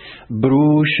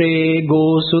brushe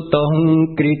gosutahum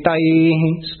kritai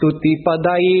stuti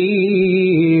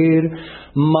padair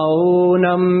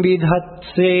maunam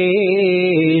vidhatse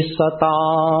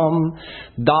satam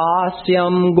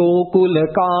dasyam gokula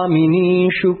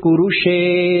kaminishu kurushe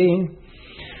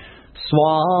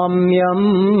Swamyam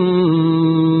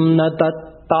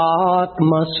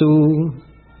natattatmasu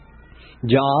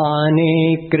Jane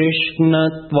Krishna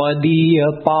tvadiya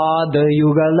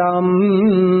padayugalam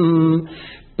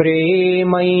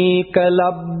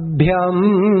Premaikalabhyam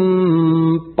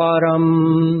param.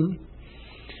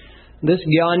 This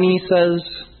Jnani says,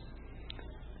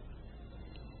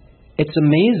 it's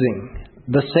amazing.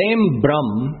 The same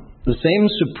Brahm, the same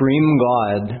Supreme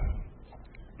God,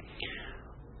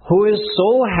 who is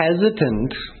so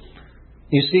hesitant.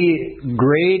 You see,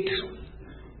 great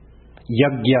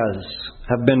yagyas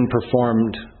have been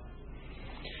performed.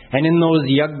 And in those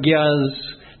yagyas,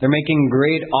 they're making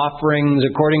great offerings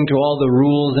according to all the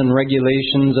rules and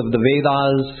regulations of the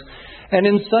Vedas. And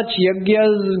in such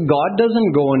yagyas, God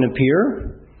doesn't go and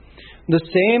appear. The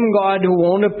same God who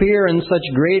won't appear in such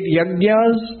great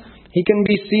yagyas, He can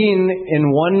be seen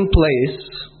in one place,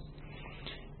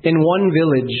 in one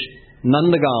village,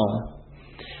 Nandagaon,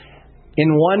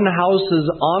 in one house's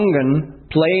angan,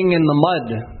 playing in the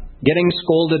mud, getting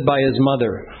scolded by his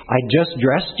mother. I just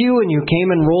dressed you and you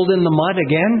came and rolled in the mud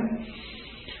again?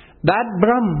 That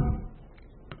Brahm.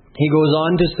 He goes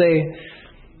on to say,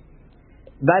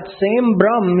 that same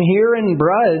Brahm here in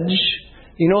Braj,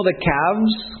 you know the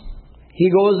calves? He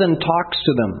goes and talks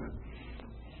to them.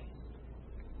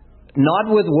 Not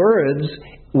with words,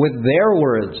 with their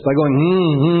words, by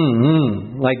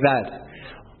going, like that.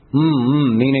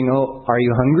 Meaning, oh, are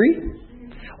you hungry?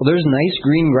 Well, there's nice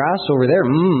green grass over there.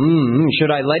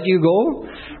 Should I let you go?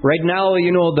 Right now,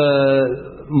 you know,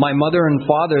 my mother and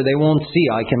father, they won't see.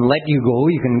 I can let you go.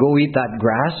 You can go eat that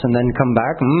grass and then come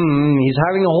back. He's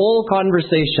having a whole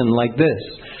conversation like this.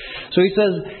 So he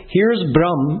says, here's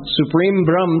Brahm, Supreme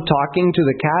Brahm, talking to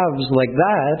the calves like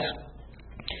that.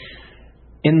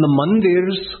 In the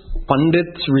mandirs,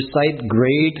 Pandits recite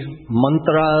great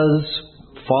mantras,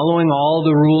 following all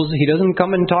the rules. He doesn't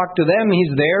come and talk to them.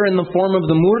 He's there in the form of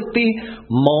the Murti,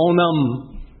 Maunam.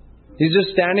 He's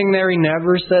just standing there. He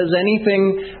never says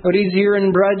anything, but he's here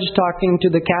in Braj talking to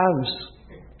the calves.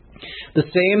 The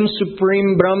same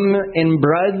Supreme Brahm in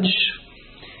Braj,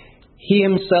 he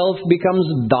himself becomes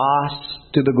Das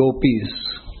to the gopis.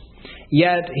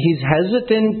 Yet he's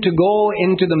hesitant to go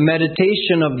into the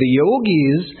meditation of the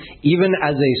yogis, even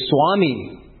as a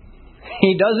Swami.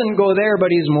 He doesn't go there, but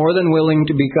he's more than willing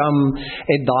to become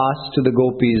a Das to the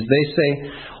gopis. They say,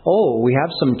 oh, we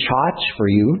have some chach for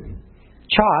you.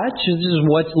 Chach is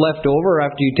what's left over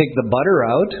after you take the butter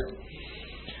out.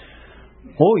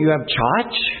 Oh, you have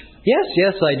chach?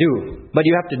 Yes, I do. But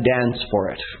you have to dance for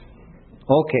it.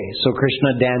 Okay, so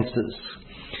Krishna dances.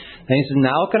 And he says,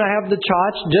 now can I have the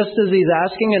chach? Just as he's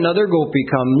asking, another gopi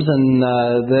comes, and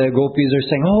the gopis are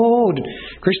saying, oh,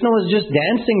 Krishna was just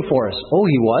dancing for us. Oh,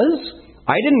 he was?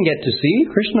 I didn't get to see.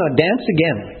 Krishna, dance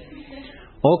again.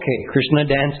 Okay, Krishna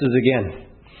dances again.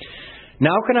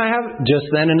 Now can I have... Just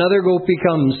then another gopi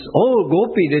comes. Oh,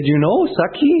 gopi, did you know?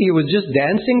 Sakhi, he was just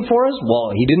dancing for us?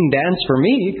 Well, he didn't dance for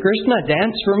me. Krishna,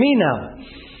 dance for me now.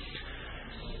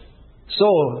 So,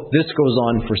 this goes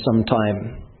on for some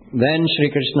time. Then Shri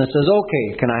Krishna says, okay,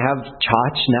 can I have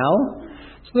chach now?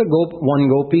 So one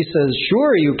gopi says,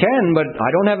 sure, you can, but I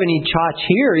don't have any chach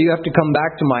here. You have to come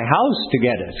back to my house to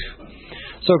get it.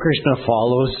 So Krishna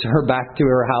follows her back to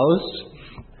her house.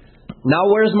 Now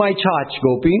where's my chach,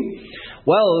 gopi?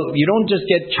 Well, you don't just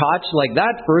get chach like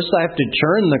that. First I have to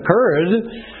churn the curd,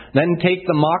 then take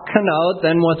the makhan out,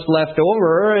 then what's left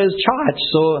over is chach.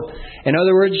 So, in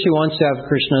other words, she wants to have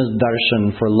Krishna's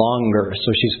darshan for longer. So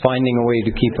she's finding a way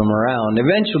to keep him around.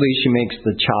 Eventually she makes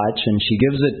the chach and she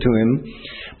gives it to him.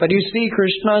 But you see,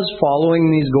 Krishna's following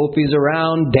these gopis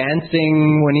around, dancing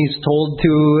when he's told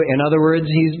to. In other words,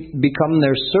 he's become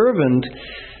their servant.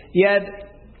 Yet,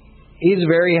 he's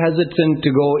very hesitant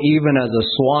to go even as a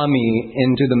Swami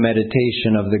into the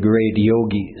meditation of the great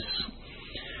yogis.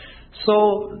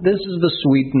 So, this is the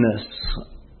sweetness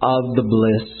of the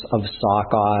bliss of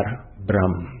Sakar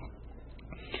Brahm.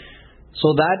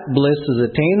 So that bliss is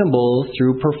attainable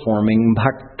through performing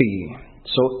bhakti.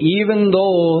 So even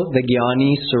though the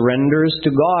jnani surrenders to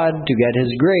God to get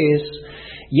His grace,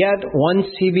 yet once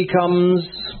he becomes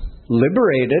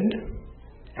liberated,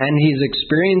 and he's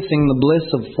experiencing the bliss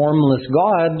of formless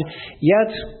God,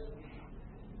 yet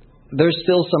there's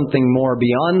still something more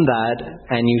beyond that,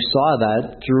 and you saw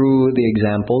that through the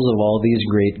examples of all these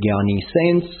great jnani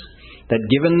saints, that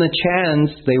given the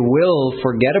chance, they will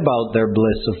forget about their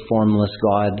bliss of formless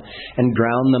God and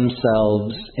drown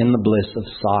themselves in the bliss of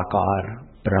Sakar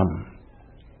Brahm.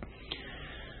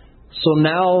 So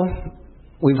now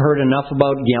we've heard enough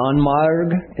about Gyan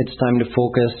Marg. It's time to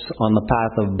focus on the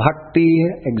path of bhakti.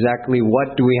 Exactly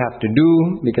what do we have to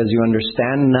do? Because you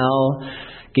understand now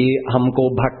कि हमको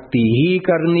भक्ति ही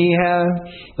करनी है.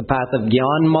 The path of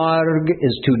Gyan Marg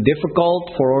is too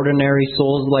difficult for ordinary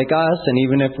souls like us, and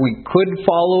even if we could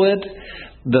follow it,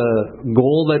 the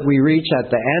goal that we reach at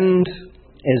the end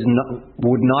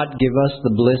would not give us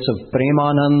the bliss of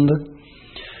Premanand.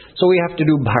 So we have to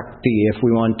do bhakti if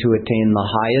we want to attain the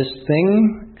highest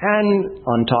thing. And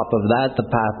on top of that, the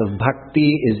path of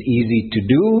bhakti is easy to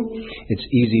do. It's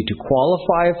easy to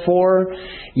qualify for.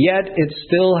 Yet it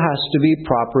still has to be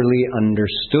properly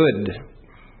understood.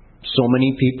 So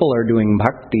many people are doing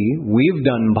bhakti. We've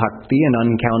done bhakti in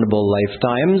uncountable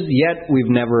lifetimes, yet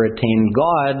we've never attained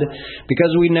God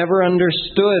because we never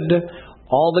understood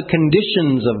all the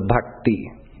conditions of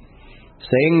bhakti.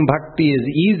 Saying bhakti is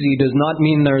easy does not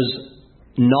mean there's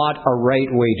not a right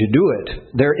way to do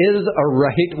it. There is a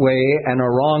right way and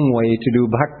a wrong way to do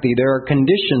bhakti. There are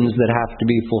conditions that have to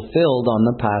be fulfilled on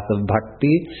the path of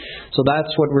bhakti. So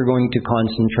that's what we're going to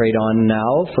concentrate on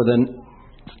now for the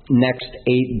next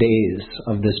 8 days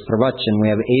of this pravachan. We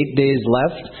have 8 days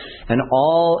left, and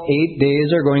all 8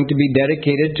 days are going to be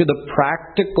dedicated to the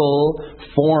practical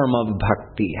form of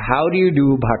bhakti. How do you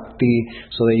do bhakti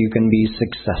so that you can be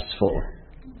successful?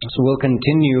 So we'll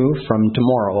continue from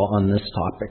tomorrow on this topic.